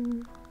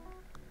you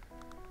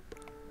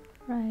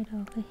right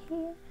over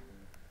here.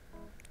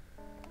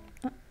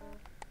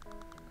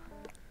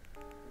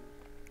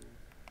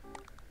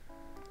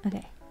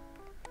 Okay.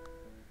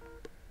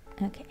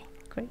 Okay,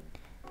 great.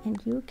 And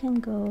you can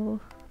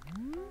go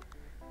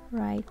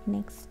right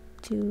next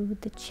to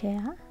the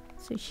chair,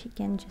 so she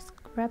can just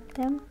grab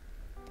them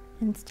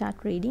and start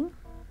reading.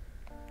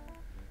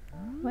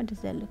 What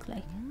does that look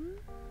like?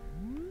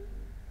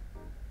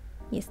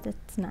 Yes,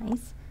 that's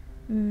nice.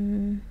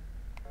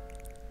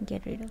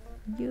 Get rid of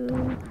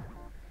you.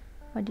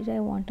 What did I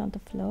want on the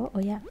floor? Oh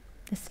yeah,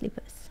 the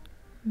slippers.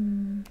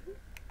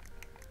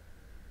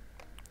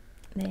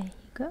 There you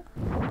go.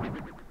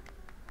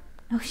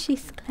 Oh,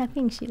 she's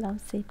clapping. She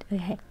loves it.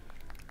 Okay.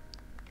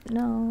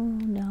 No,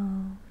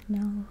 no,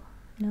 no,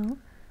 no.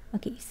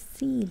 Okay,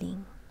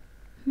 ceiling.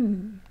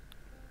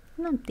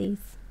 Not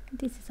this.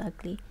 This is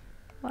ugly.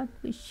 What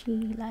would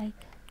she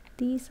like?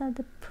 These are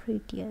the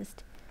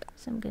prettiest.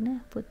 So I'm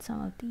gonna put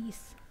some of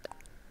these.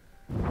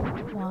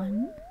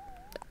 One.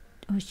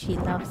 Oh, she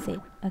loves it.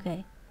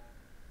 Okay.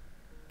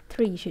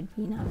 3 should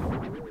be enough.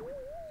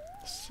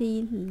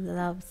 She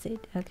loves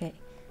it. Okay.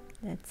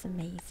 That's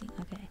amazing.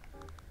 Okay.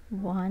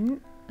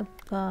 1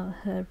 above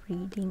her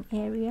reading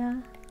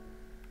area,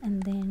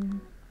 and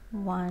then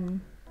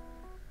 1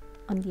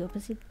 on the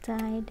opposite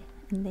side,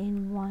 and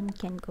then 1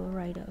 can go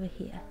right over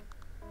here.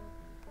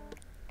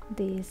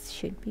 This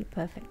should be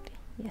perfect.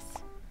 Yes.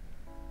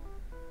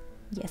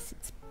 Yes,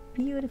 it's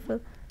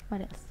beautiful.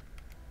 What else?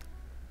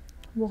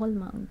 Wall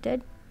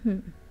mounted.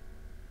 No.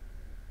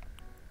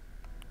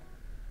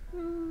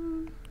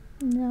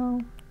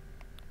 No.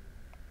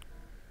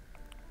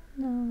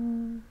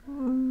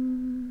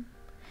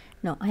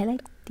 No, I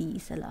like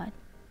these a lot.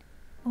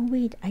 Oh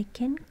wait, I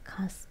can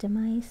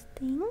customize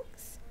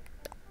things?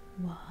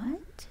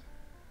 What?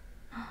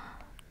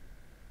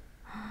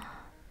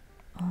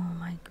 Oh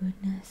my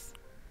goodness.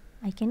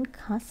 I can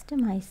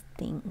customize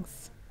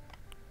things.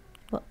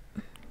 Well,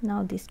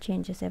 now this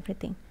changes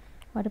everything.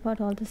 What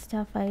about all the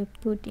stuff I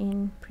put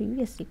in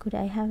previously? Could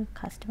I have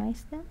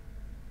customized them?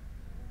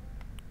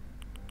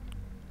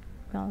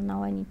 Well,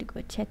 now I need to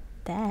go check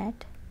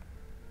that.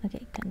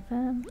 Okay,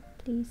 confirm,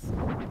 please.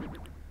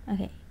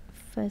 Okay,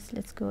 first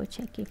let's go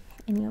check if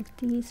any of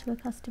these were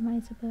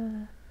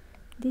customizable.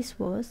 This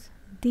was.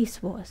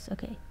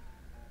 Okay,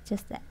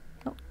 just that.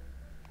 Oh,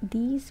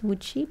 these,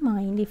 would she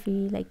mind if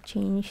we like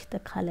change the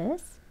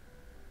colors?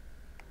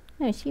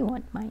 No, she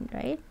won't mind,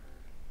 right?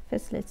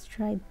 First let's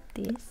try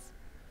this.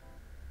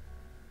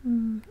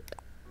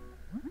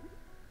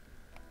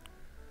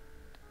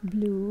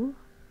 blue,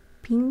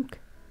 pink,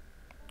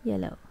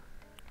 yellow.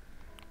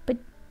 But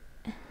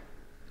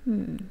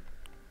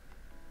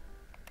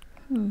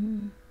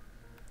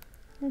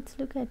let's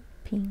look at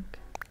pink.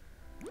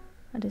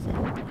 What does that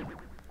look like?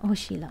 Oh,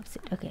 she loves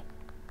it. Okay,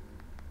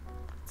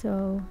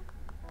 so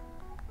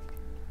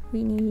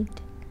we need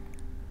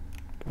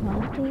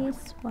one of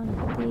these, one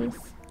of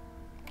these.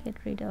 Get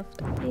rid of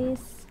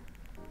this,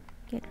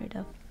 get rid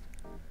of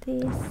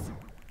this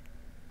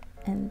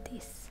and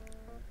this.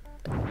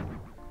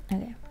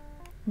 Okay,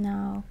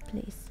 now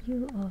place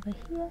you over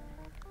here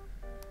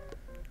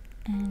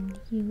and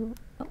you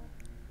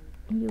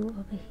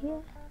over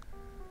here.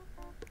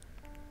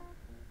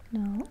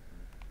 No,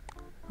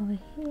 over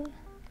here.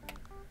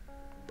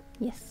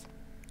 Yes.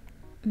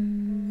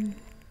 And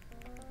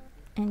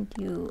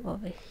you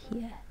over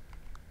here.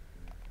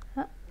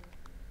 Oh,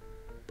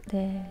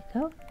 there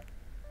you go.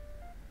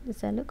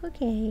 Does that look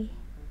okay?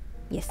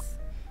 Yes,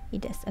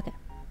 it does. Okay.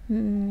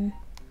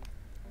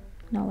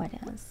 Now what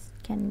else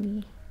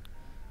can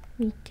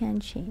we can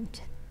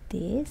change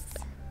this.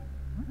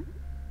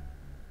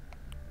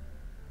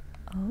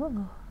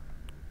 Oh,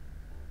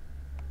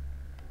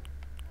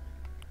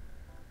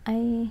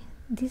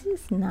 this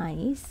is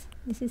nice.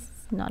 This is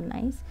not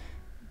nice.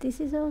 This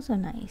is also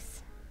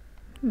nice.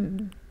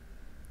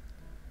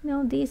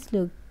 No, these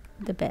look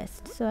the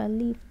best, so I'll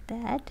leave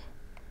that.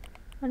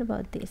 What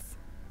about this?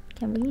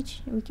 Can we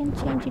can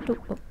change it to,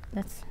 oh,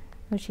 that's,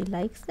 oh, she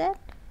likes that.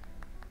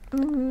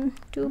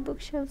 2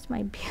 bookshelves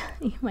might be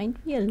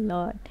a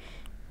lot.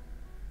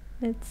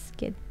 Let's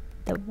get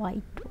the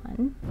white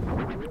one.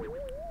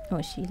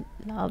 Oh, she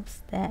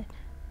loves that.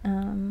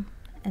 And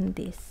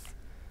this,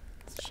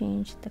 let's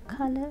change the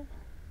color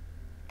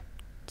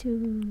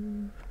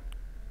to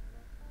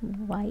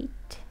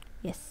white.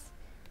 Yes,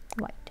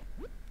 white.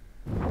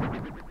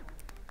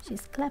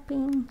 She's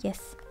clapping.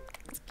 Yes,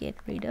 let's get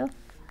rid of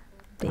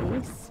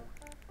this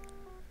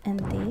and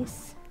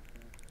this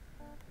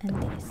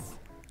and this.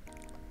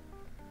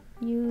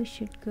 You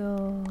should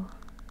go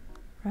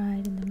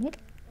right in the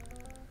middle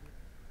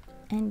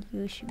and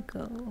you should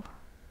go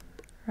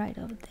right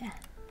over there.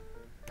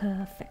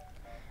 Perfect.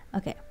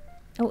 Okay.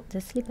 Oh,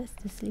 the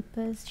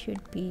slippers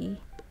should be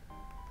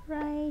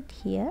right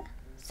here.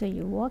 So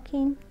you walk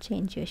in,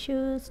 change your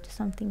shoes to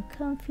something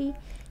comfy,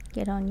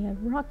 get on your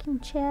rocking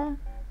chair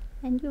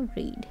and you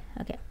read.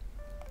 Okay,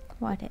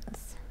 what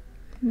else?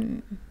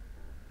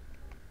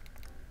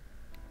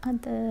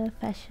 Other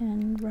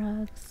fashion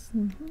rugs.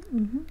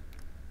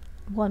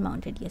 Wall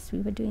mounted. Yes, we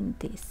were doing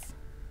this.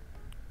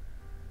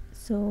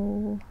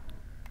 So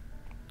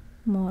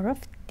more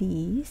of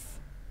these.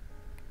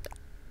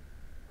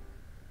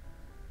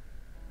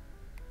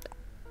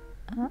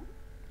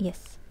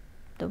 Yes,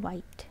 the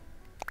white.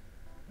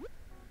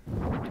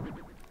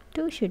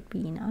 2 should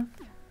be enough.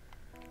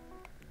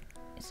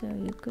 So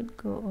you could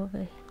go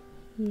over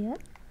here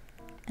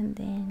and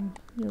then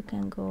you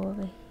can go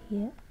over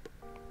here.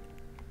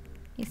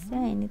 Is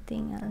there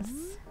anything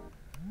else?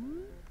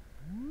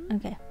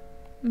 Okay,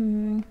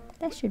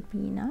 that should be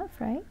enough,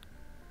 right?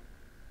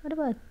 What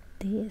about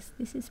this?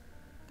 This is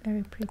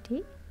very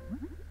pretty.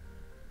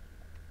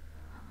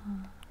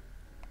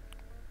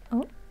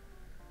 Oh,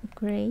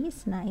 gray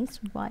is nice.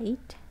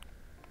 White.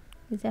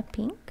 Is that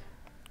pink?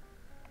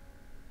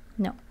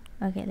 No.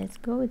 Okay, let's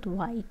go with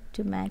white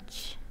to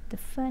match the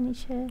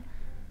furniture.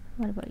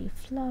 What about your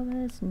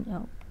flowers?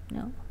 No,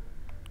 no,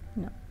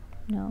 no,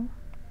 no.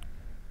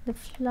 The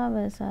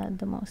flowers are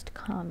the most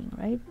calming,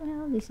 right?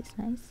 Well, this is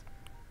nice.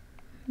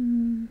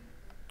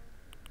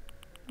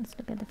 Let's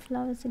look at the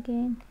flowers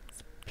again.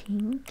 It's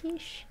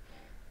pinkish.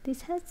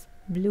 This has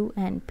blue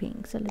and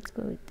pink, so let's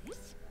go with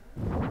this.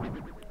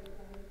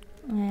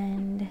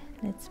 And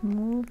let's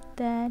move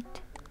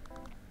that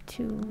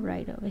to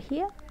right over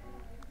here.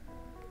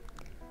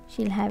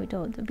 She'll have it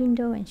over the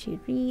window when she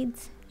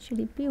reads. Should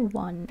it be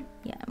 1?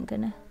 Yeah, I'm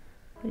gonna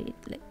put it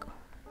like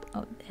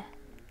out there.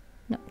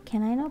 No,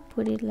 can I not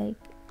put it like,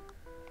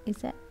 is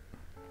that,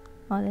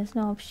 oh, there's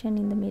no option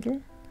in the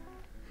middle.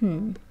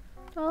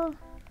 Oh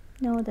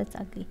no, that's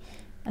ugly.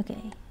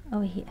 Okay,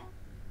 over here.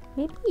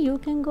 Maybe you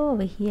can go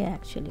over here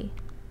actually,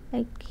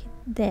 like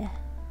there.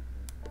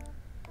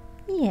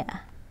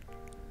 Yeah,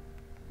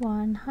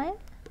 1 higher.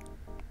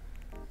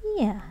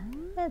 Yeah,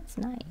 that's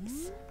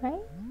nice,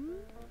 right?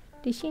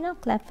 Did she not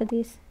clap for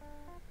this?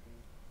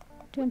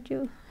 Don't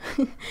you?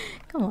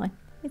 Come on,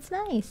 it's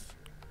nice.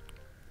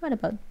 What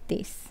about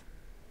this?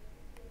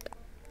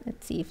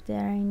 Let's see if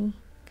there are any,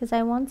 because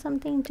I want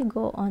something to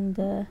go on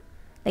the,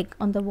 like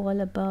on the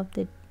wall above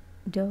the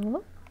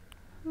door.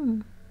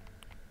 No,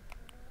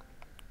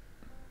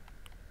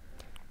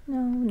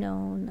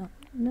 no, no,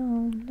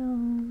 no, no,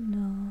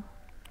 no,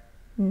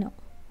 no.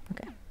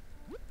 Okay,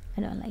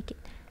 I don't like it.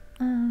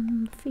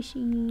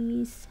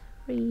 Fishies,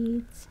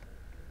 reeds.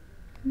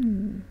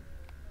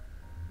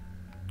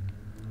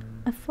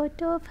 A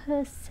photo of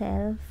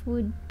herself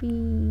would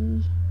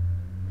be,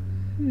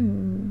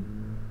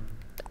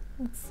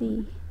 let's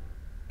see.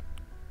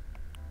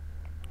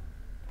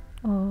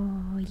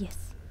 Oh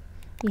yes,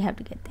 we have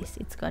to get this.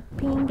 It's got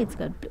pink, it's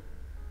got blue.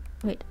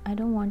 Wait, I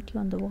don't want you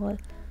on the wall.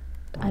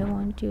 I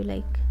want you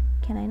like,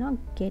 can I not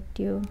get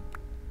you?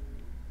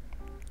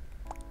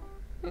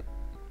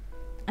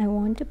 I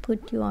want to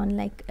put you on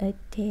like a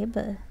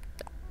table.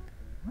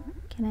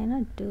 Can I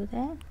not do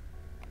that?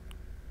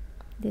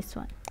 This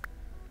one.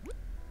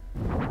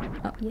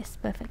 Oh yes,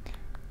 perfect.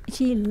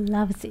 She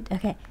loves it.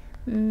 Okay.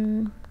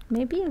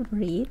 Maybe a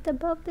wreath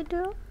above the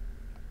door.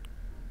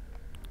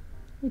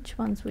 Which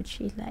ones would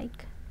she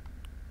like?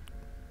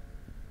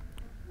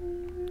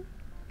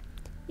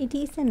 It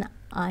is an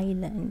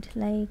island.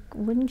 Like,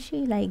 wouldn't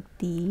she like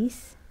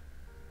these?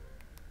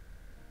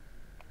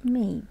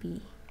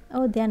 Maybe.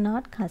 Oh, they're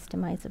not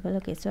customizable.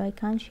 Okay, so I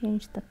can't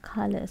change the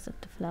colors of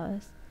the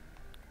flowers.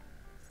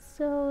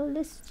 So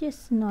let's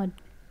just not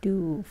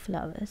do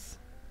flowers.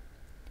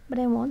 But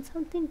I want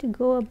something to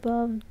go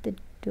above the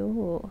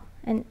door.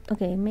 And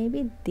okay,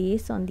 maybe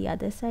this on the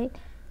other side.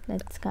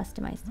 Let's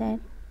customize that.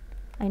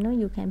 I know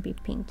you can be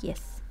pink.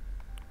 Yes.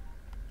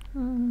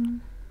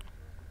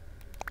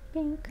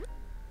 Pink.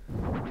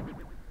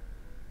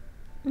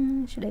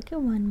 Should I get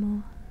one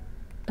more?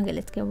 Okay,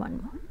 let's get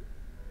one more.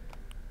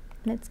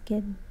 Let's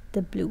get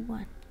the blue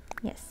one.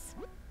 Yes.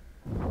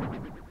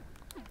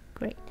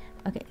 Great.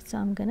 Okay, so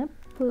I'm gonna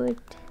put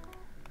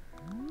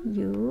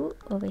you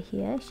over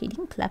here. She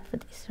didn't clap for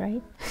this,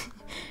 right?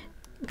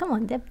 Come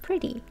on, they're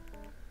pretty.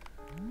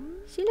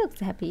 She looks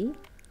happy.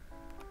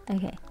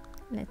 Okay,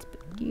 let's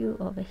put you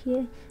over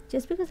here.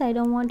 Just because I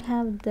don't want to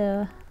have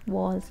the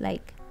walls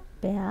like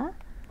bare.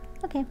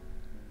 Okay,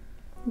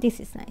 this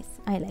is nice.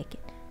 I like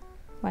it.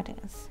 What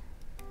else?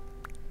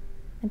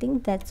 I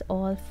think that's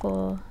all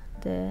for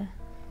the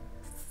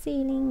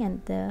ceiling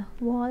and the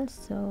walls,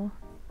 so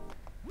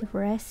the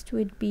rest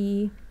would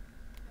be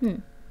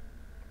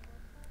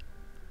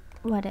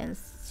what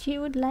else? She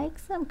would like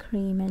some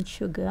cream and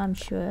sugar, I'm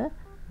sure,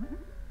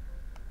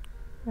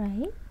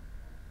 right?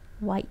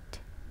 White,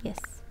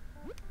 yes.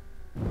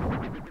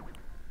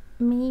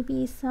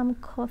 Maybe some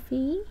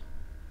coffee.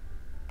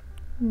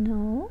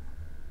 No,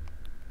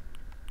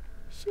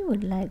 she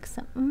would like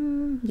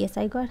some yes,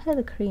 I got her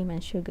the cream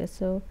and sugar,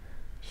 so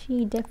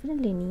she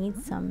definitely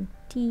needs some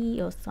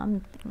tea or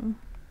something.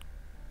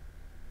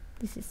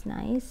 This is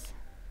nice.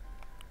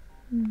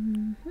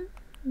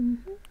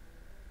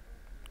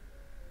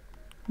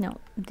 No,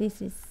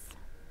 this is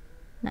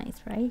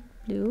nice, right?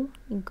 Blue,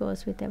 it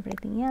goes with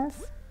everything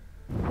else.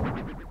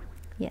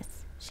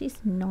 Yes, she's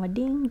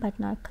nodding but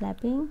not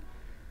clapping.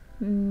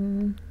 I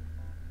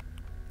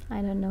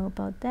don't know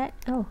about that.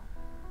 Oh,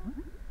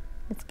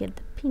 let's get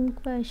the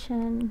pink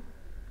version.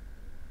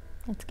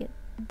 Let's get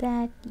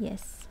that.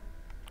 Yes,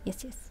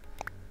 yes, yes.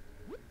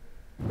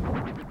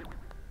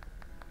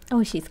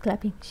 Oh, she's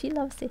clapping. She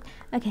loves it.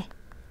 Okay,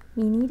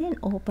 we need an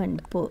open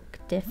book,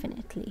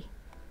 definitely,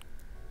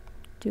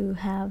 to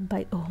have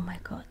by... Oh my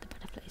god, the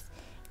butterflies.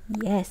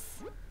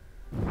 Yes,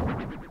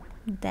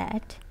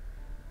 that.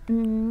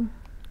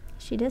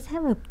 She does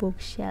have a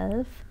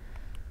bookshelf.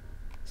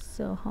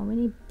 So how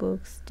many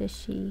books does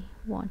she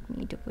want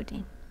me to put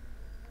in?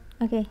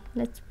 Okay,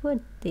 let's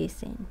put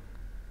this in,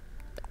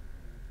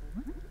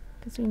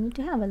 because we need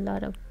to have a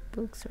lot of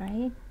books,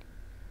 right?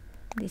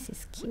 This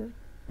is cute.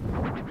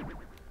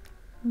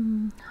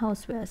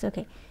 Housewares.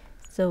 Okay,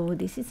 so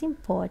this is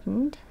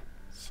important.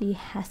 She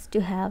has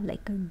to have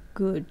like a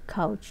good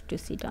couch to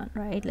sit on,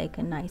 right? Like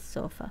a nice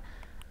sofa.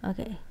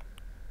 Okay,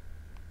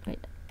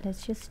 wait,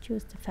 let's just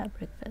choose the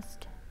fabric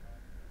first.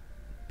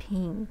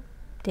 Pink,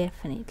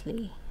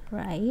 definitely,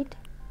 right?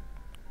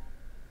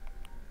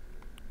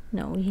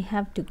 No, we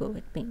have to go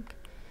with pink.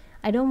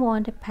 I don't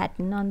want a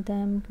pattern on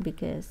them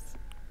because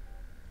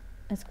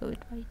let's go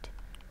with white.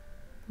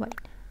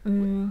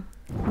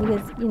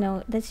 Because you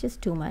know, that's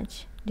just too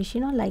much. Does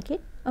she not like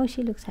it? Oh,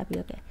 she looks happy.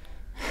 Okay.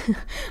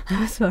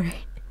 I'm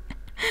sorry.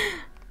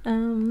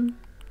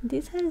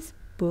 This has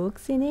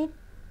books in it,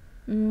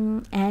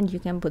 and you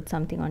can put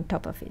something on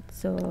top of it,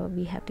 so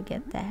we have to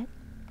get that.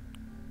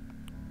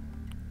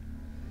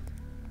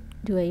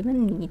 Do I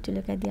even need to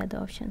look at the other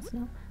options?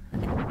 No.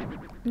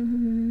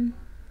 Okay.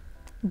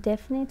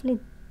 Definitely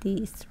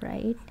this,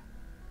 right?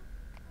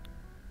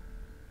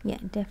 Yeah,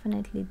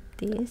 definitely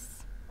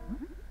this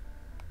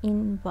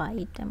in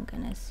white, I'm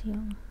gonna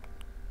assume.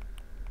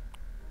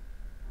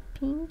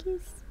 Pink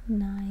is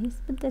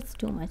nice, but that's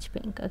too much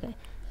pink. Okay,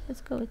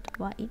 let's go with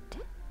white.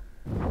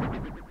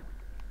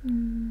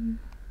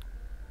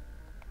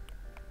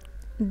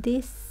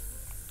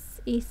 This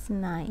is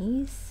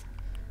nice,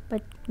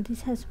 but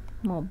this has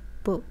more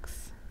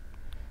books.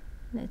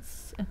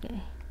 Let's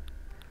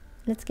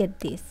get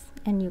this,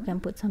 and you can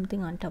put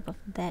something on top of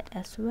that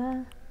as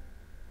well.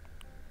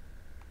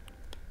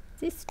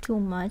 This is too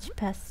much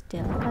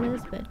pastel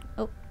colors, but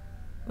oh,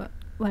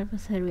 what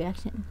was her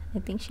reaction? I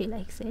think she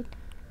likes it.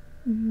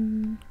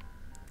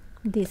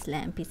 This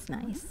lamp is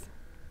nice.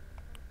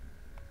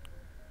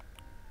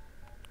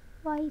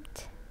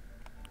 White,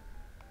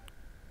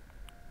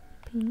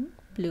 pink,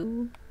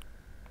 blue.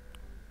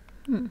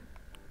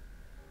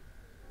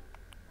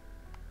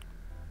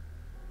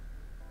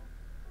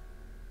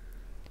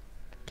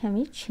 Can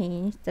we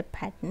change the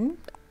pattern?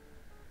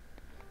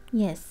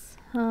 Yes,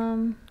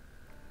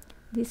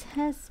 this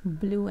has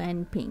blue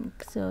and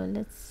pink, so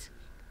let's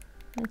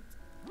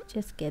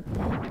just get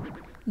that.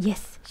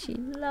 Yes, she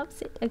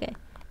loves it. Okay,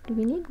 do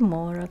we need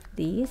more of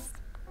these?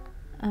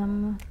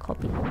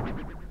 Copy.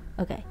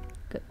 Okay,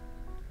 good.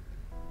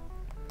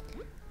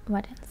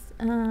 What else?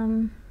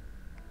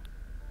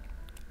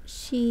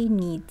 She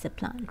needs a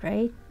plant,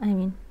 right? I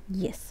mean,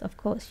 yes, of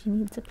course she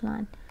needs a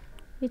plant.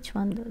 Which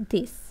one though?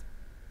 This.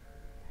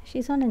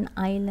 She's on an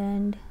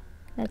island.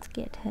 Let's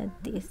get her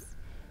this.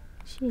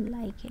 She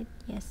like it.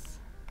 Yes,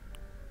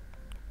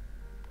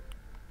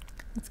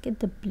 let's get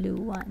the blue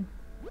one.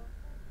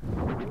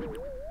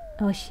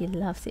 Oh, she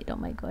loves it. Oh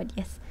my god,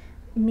 yes.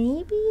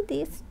 Maybe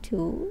this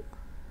too.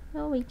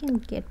 Oh, we can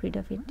get rid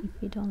of it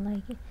if we don't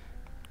like it.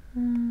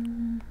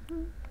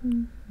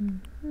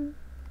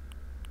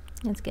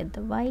 Let's get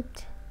the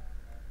white.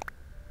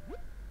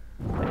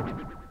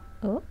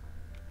 Oh,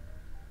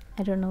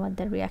 I don't know what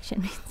the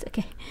reaction means.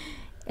 Okay,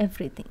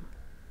 everything.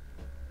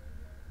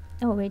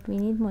 Oh wait, we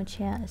need more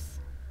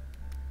chairs.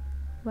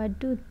 What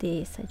do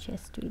they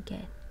suggest we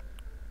get?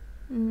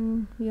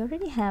 We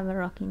already have a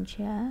rocking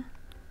chair.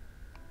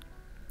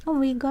 Oh,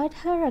 we got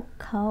her a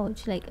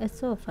couch, like a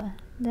sofa.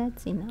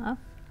 That's enough.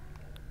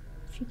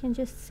 She can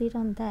just sit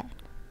on that.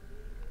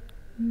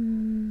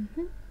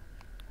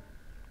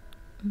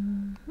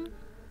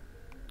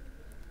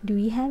 Do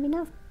we have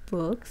enough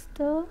books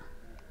though?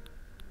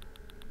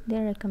 They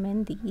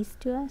recommend these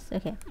to us.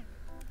 Okay,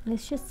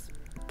 let's just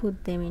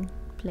put them in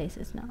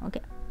places now.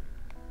 Okay,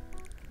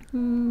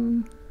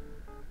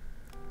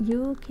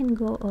 you can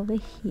go over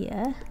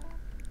here.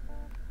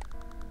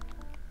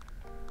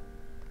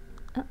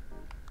 Oh,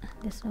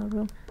 there's no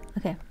room.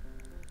 Okay,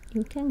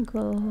 you can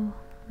go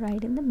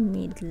right in the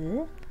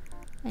middle,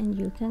 and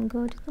you can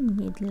go to the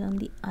middle on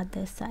the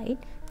other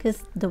side,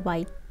 because the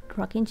white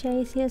rocking chair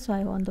is here, so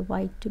I want the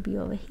white to be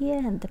over here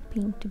and the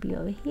pink to be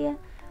over here.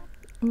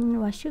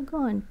 What should go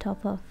on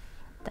top of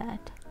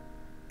that?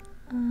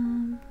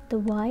 The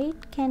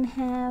white can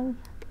have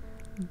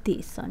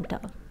this on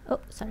top. Oh,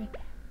 sorry,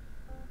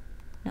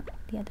 no,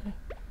 the other way.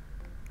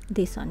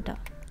 This on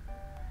top,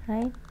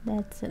 right?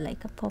 That's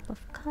like a pop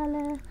of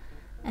color.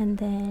 And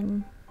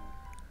then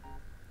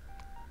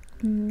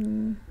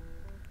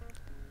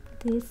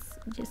this,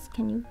 just,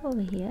 can you go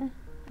over here?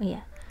 Oh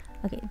yeah,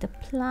 okay, the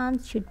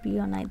plants should be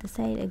on either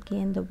side.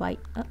 Again, the white,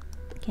 oh,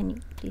 can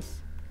you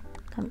please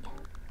come here?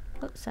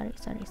 Oh, sorry.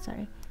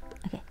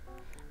 Okay,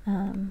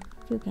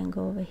 you can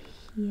go over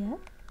here.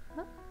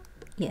 Oh,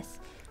 yes,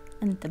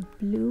 and the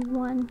blue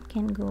one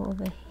can go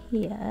over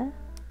here.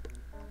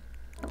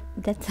 Oh,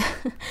 that's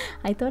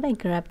I thought I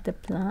grabbed the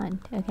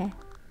plant. Okay,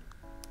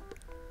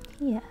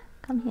 here,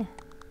 come here.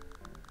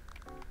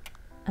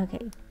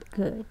 Okay,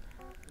 good.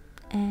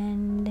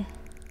 And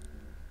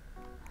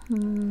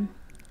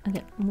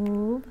okay,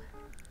 move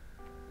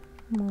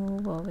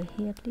over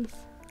here please.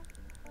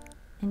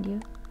 And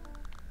you,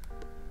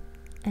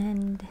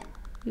 and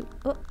you.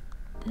 Oh,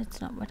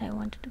 that's not what I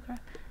wanted to grab.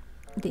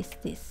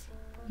 This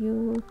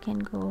you can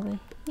go over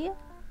here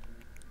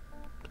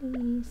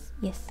please.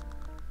 Yes,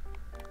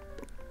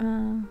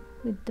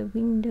 with the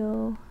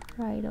window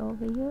right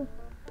over here.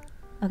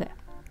 Okay,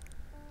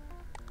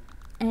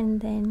 and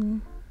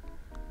then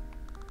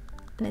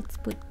let's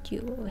put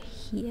you over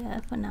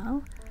here for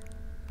now.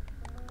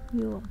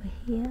 You over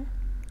here.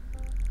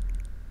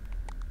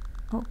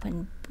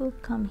 Open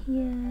book, come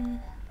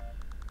here.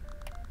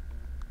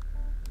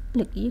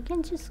 Look, you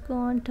can just go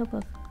on top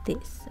of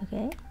this.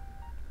 Okay,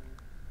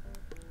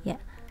 yeah,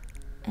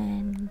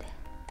 and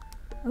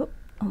oh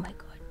my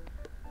god,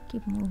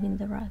 keep moving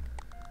the rug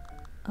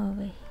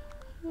over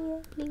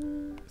here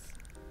please.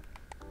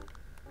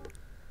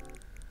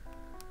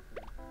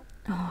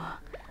 Oh,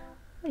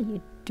 what are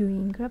you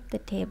doing? Grab the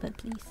table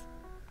please.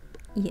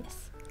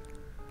 Yes,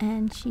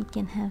 and she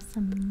can have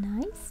some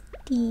nice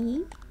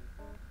tea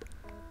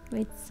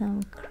with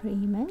some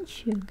cream and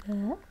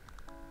sugar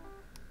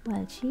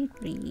while she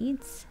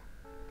reads.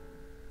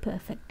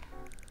 Perfect.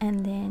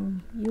 And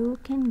then you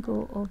can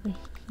go over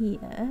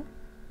here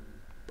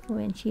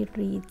when she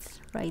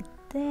reads right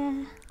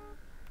there.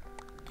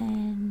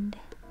 And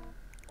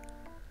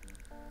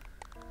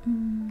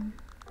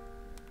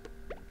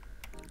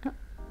oh,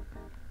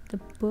 the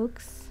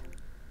books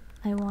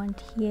I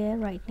want here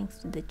right next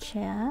to the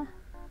chair.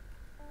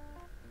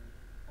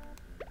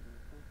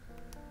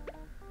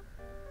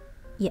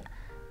 Yeah.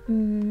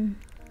 And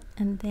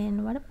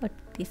then what about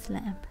this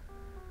lamp?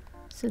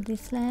 So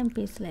this lamp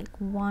is like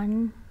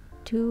 1,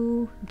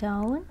 2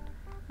 down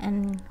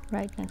and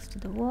right next to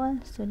the wall.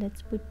 So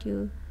let's put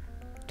you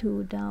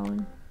 2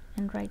 down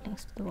and right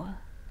next to the wall.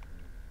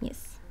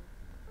 Yes,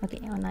 okay,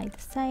 on either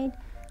side.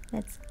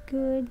 That's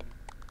good.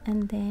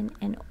 And then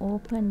an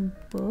open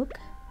book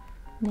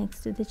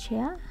next to the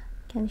chair.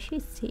 Can she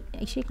sit?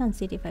 She can't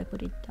sit if I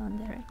put it down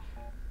there,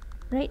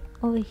 right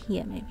over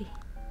here, maybe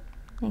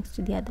next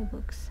to the other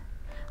books.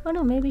 Oh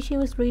no, maybe she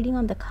was reading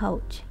on the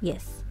couch.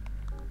 Yes,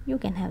 you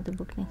can have the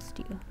book next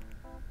to you.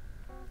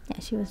 Yeah,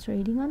 she was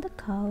reading on the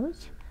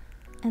couch.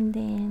 And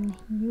then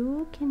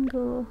you can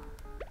go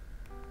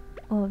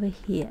over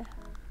here.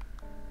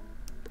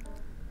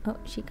 Oh,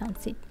 she can't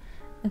sit.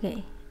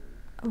 Okay,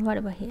 what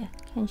about here?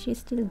 Can she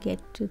still get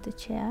to the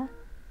chair?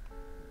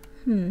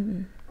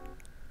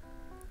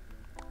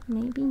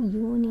 Maybe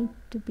you need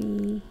to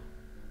be...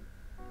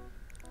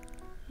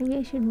 Maybe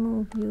I should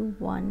move you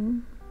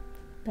one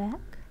back.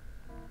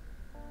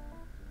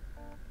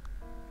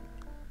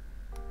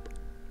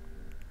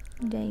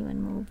 Did I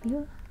even move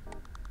you?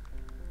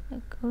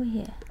 Look over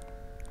here.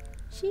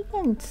 She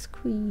can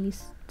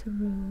squeeze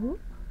through,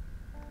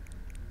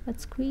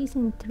 but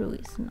squeezing through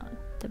is not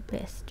the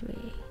best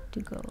way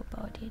to go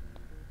about it.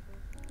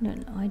 No,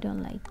 I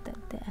don't like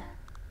that there.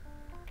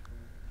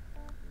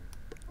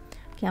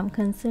 Okay, I'm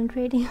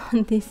concentrating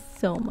on this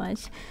so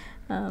much.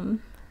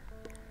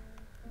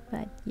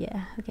 But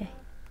yeah, okay.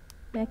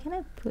 Where can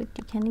I put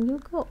you? Can you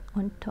go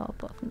on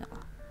top of? No.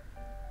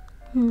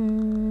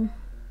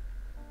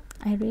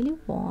 I really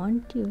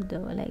want you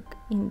though, like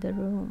in the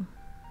room.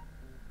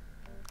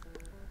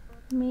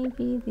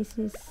 Maybe this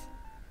is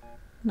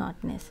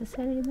not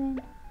necessary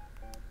then.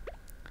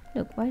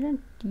 Look, why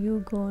don't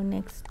you go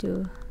next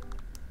to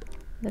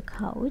the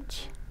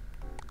couch?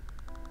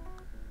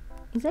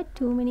 Is that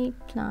too many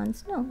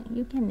plants? No,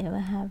 you can never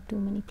have too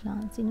many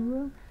plants in a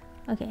room.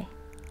 Okay,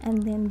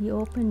 and then the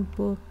open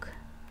book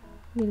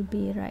will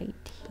be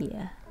right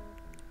here.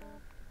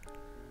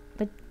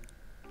 But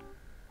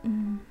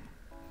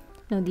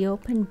no, the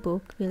open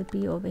book will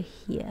be over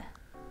here.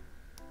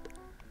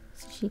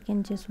 So she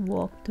can just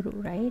walk through,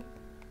 right?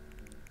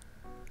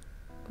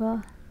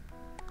 Well,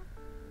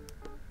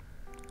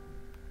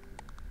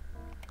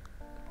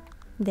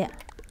 there.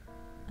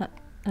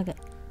 Okay,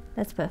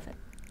 that's perfect.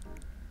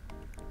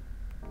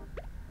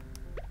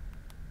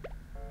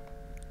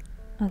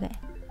 Okay.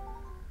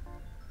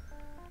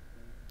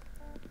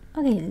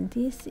 Okay,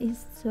 this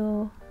is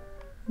so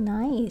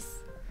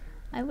nice.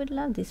 I would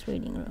love this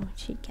reading room.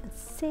 She can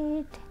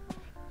sit.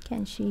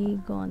 Can she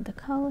go on the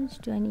couch?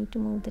 Do I need to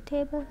move the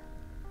table?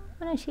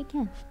 Oh no, she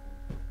can.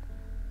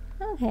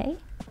 Okay.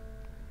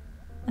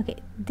 Okay,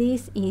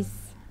 this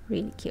is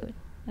really cute.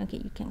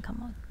 Okay, you can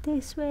come out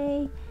this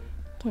way.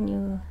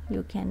 You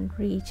can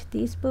reach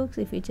these books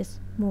if you just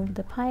move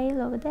the pile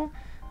over there.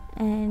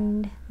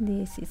 And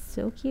this is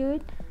so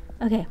cute.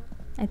 Okay,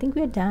 I think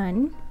we're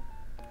done.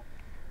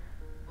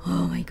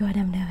 Oh my god,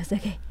 I'm nervous.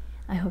 Okay,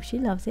 I hope she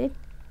loves it.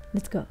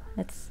 Let's go.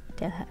 Let's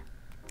tell her.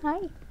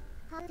 Hi.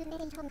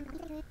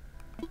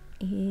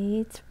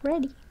 It's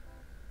ready.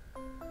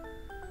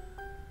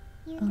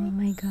 Oh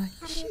my god,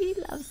 she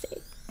loves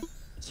it.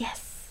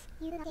 Yes.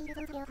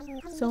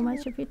 So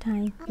much of your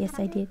time. Yes,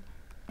 I did.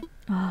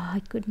 Oh,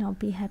 I could not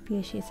be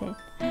happier, she said.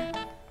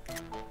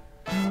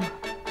 Oh,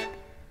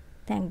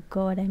 thank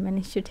god I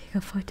managed to take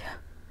a photo.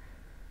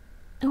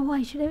 Oh,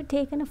 I should have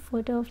taken a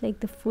photo of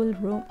like the full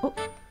room. Oh.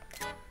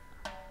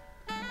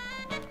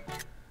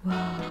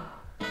 Wow.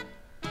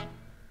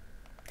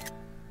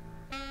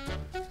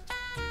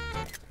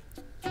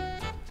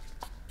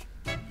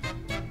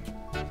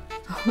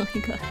 Oh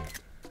my god.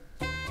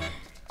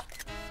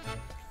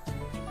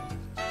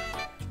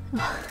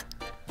 Oh.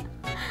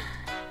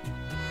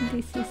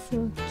 This is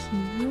so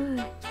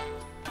cute.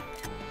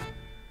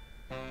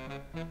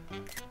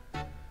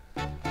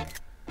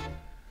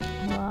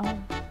 Wow.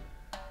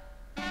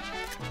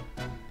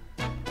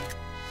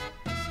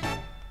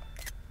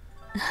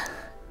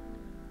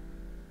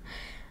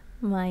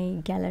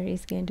 My gallery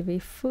is going to be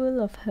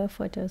full of her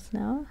photos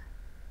now.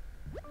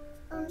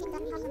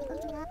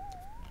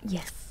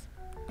 Yes.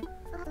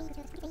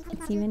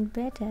 It's even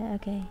better.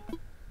 Okay.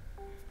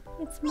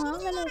 It's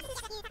marvelous.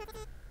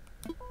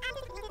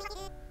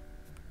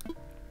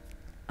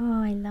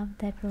 Oh, I love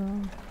that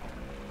room.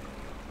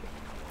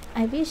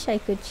 I wish I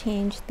could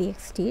change the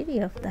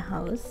exterior of the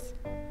house,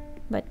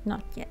 but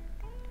not yet.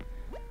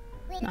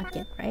 Not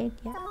yet, right?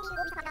 Yeah.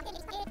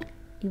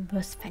 It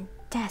was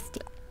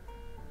fantastic.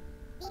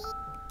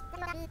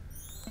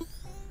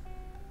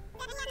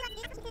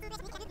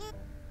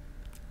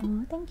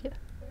 Oh, thank you.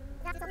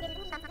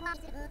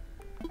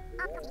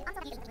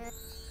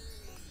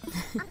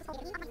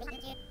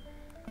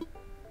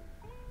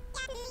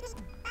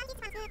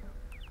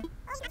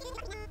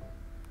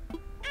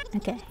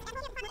 Okay.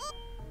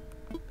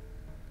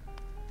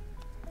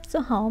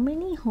 So how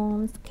many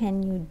homes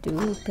can you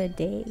do per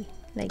day?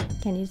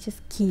 Like, can you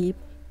just keep,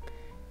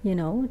 you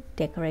know,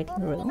 decorating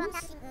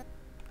rooms?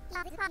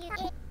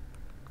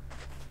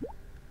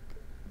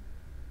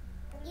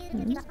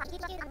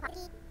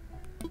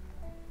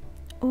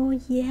 Oh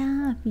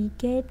yeah, we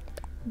get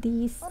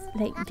these,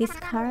 like this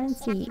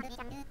currency.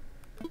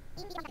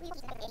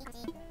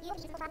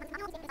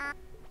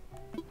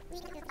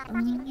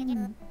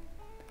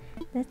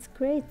 That's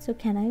great. So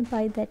can I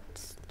buy that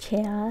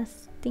chair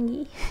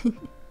thingy?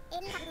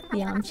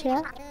 The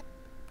armchair?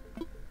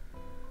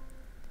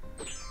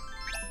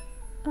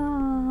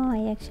 Oh,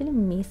 I actually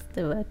missed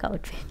the work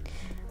outfit.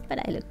 But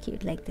I look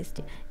cute like this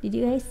too. Did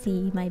you guys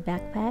see my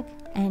backpack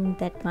and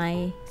that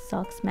my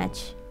socks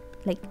match?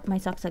 Like my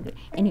socks are good.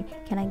 Anyway,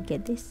 can I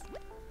get this?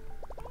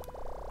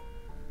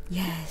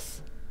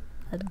 Yes.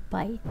 I'll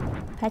buy it.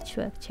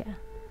 Patchwork chair.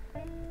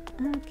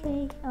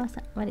 Okay,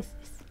 awesome. What is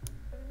this?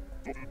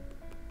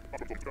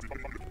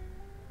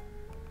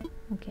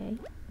 Okay,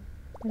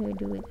 what do I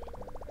do with it?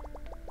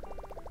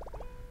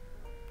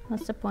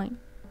 What's the point?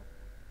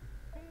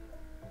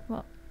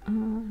 Well,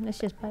 let's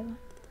just buy one.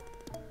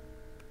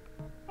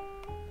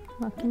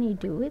 What can you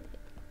do with it?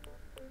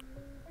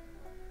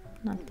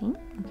 Nothing.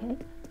 Okay.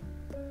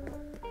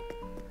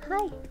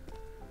 Hi.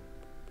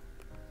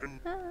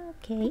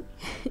 Okay.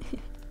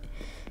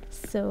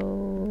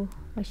 So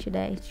what should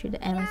I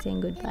am I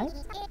saying goodbye?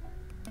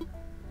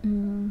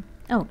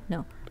 Oh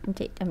no,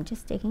 I'm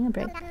just taking a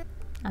break.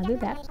 I'll be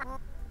back.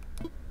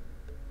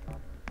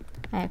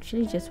 I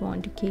actually just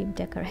want to keep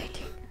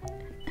decorating.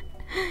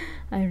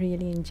 I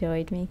really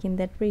enjoyed making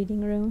that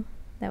reading room.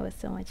 That was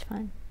so much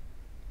fun.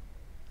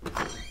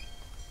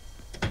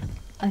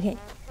 Okay,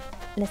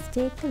 let's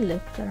take a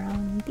look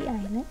around the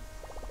island.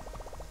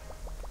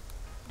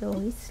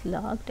 Door is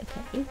locked.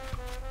 Okay.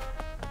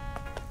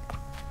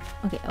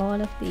 Okay, all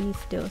of these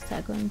doors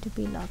are going to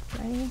be locked,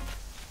 right?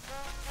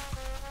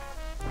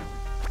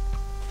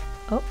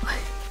 Oh,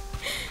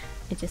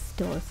 I just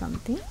stole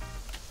something.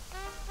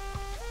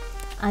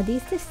 Are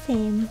these the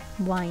same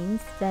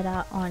vines that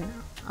are on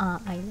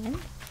our island?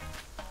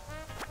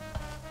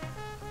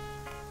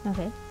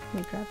 Okay,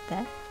 we grab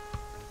that.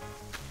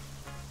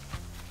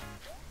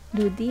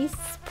 Do these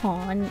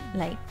spawn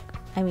like,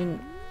 I mean,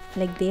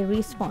 like they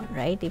respawn,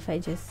 right? If I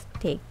just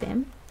take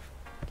them,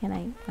 can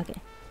I? Okay.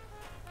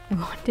 I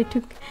wanted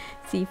to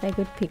see if I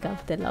could pick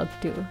up the lock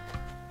too.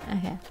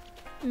 Okay.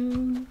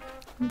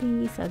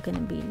 These are gonna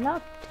be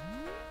locked.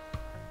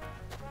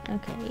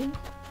 Okay.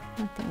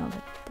 Nothing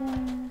over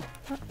there.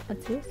 Oh,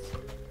 what's this?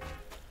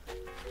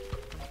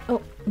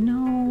 Oh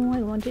no!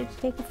 I wanted to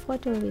take a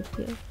photo with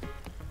you.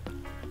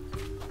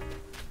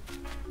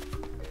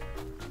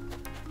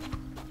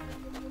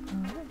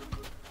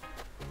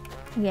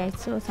 Yeah, I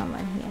saw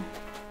someone here.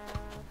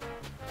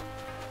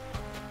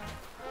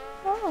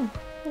 Oh,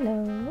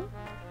 hello.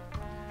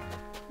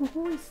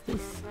 Who is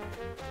this?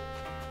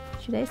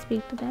 Should I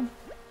speak to them?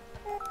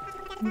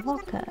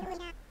 Walker.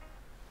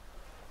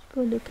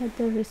 Go look at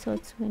the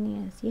resort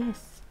souvenirs.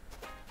 Yes.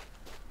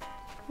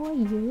 Who are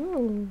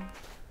you?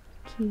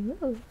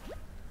 Cute.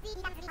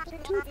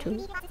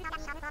 Tutu.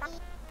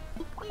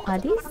 Are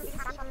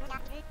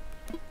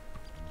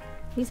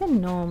these are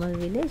normal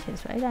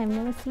villages, right? I've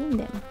never seen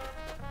them.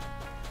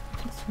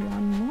 Just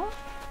one more.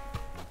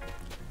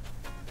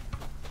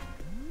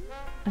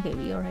 Okay,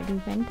 we already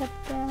went up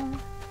there.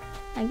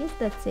 I guess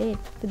that's it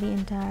for the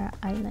entire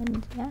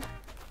island, yeah?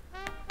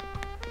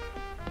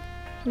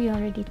 We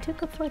already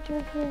took a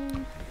photo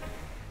here.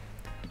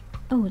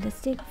 Oh, let's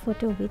take a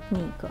photo with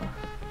Nico.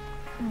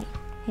 Hi.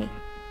 Hey.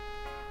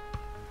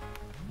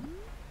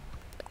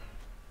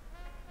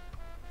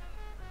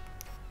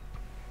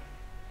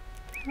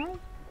 Hi.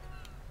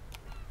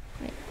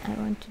 Wait, I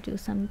want to do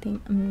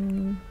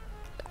something.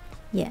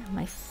 Yeah,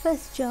 my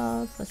first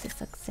job was a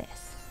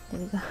success. There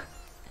we go.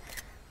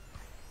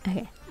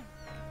 Okay.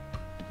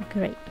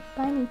 Great.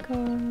 Bye,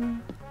 Nico.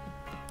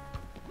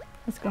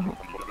 Let's go home.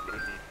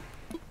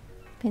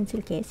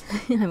 Pencil case.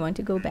 I want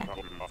to go back.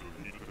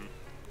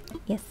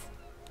 Yes.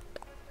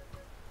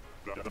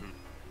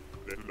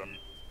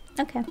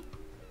 Okay.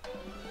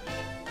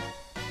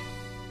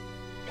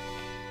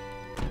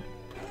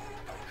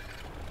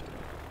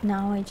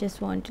 Now I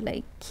just want to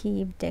like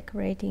keep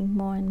decorating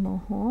more and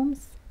more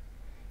homes.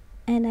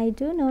 And I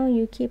do know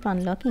you keep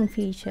unlocking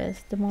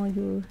features the more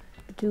you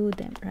do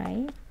them,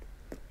 right?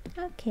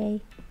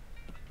 Okay.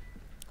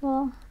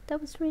 Well,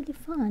 that was really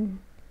fun.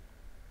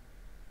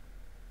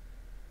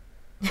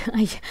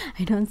 I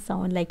don't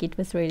sound like it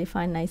was really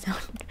fun. I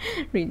sound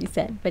really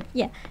sad. But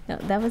yeah, no,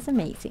 that was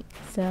amazing.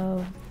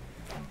 So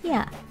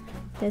yeah,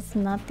 there's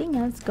nothing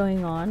else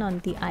going on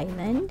the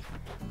island.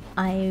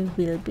 I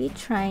will be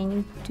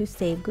trying to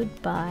say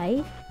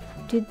goodbye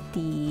to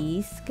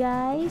these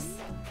guys.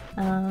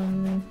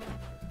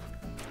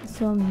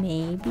 So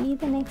maybe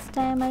the next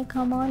time I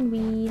come on,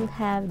 we'll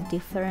have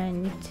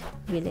different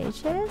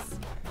villages.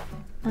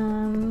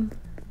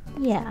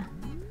 Yeah,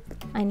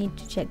 I need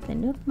to check the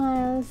Nook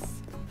Miles.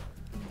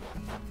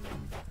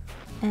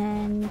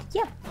 And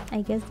yeah,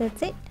 I guess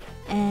that's it.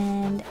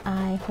 And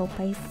I hope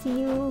I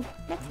see you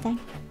next time.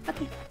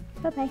 Okay,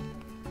 bye-bye.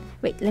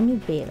 Wait, let me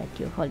wave at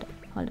you. Hold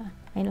on.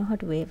 I know how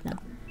to wave now.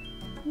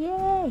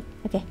 Yay!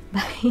 Okay,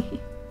 bye.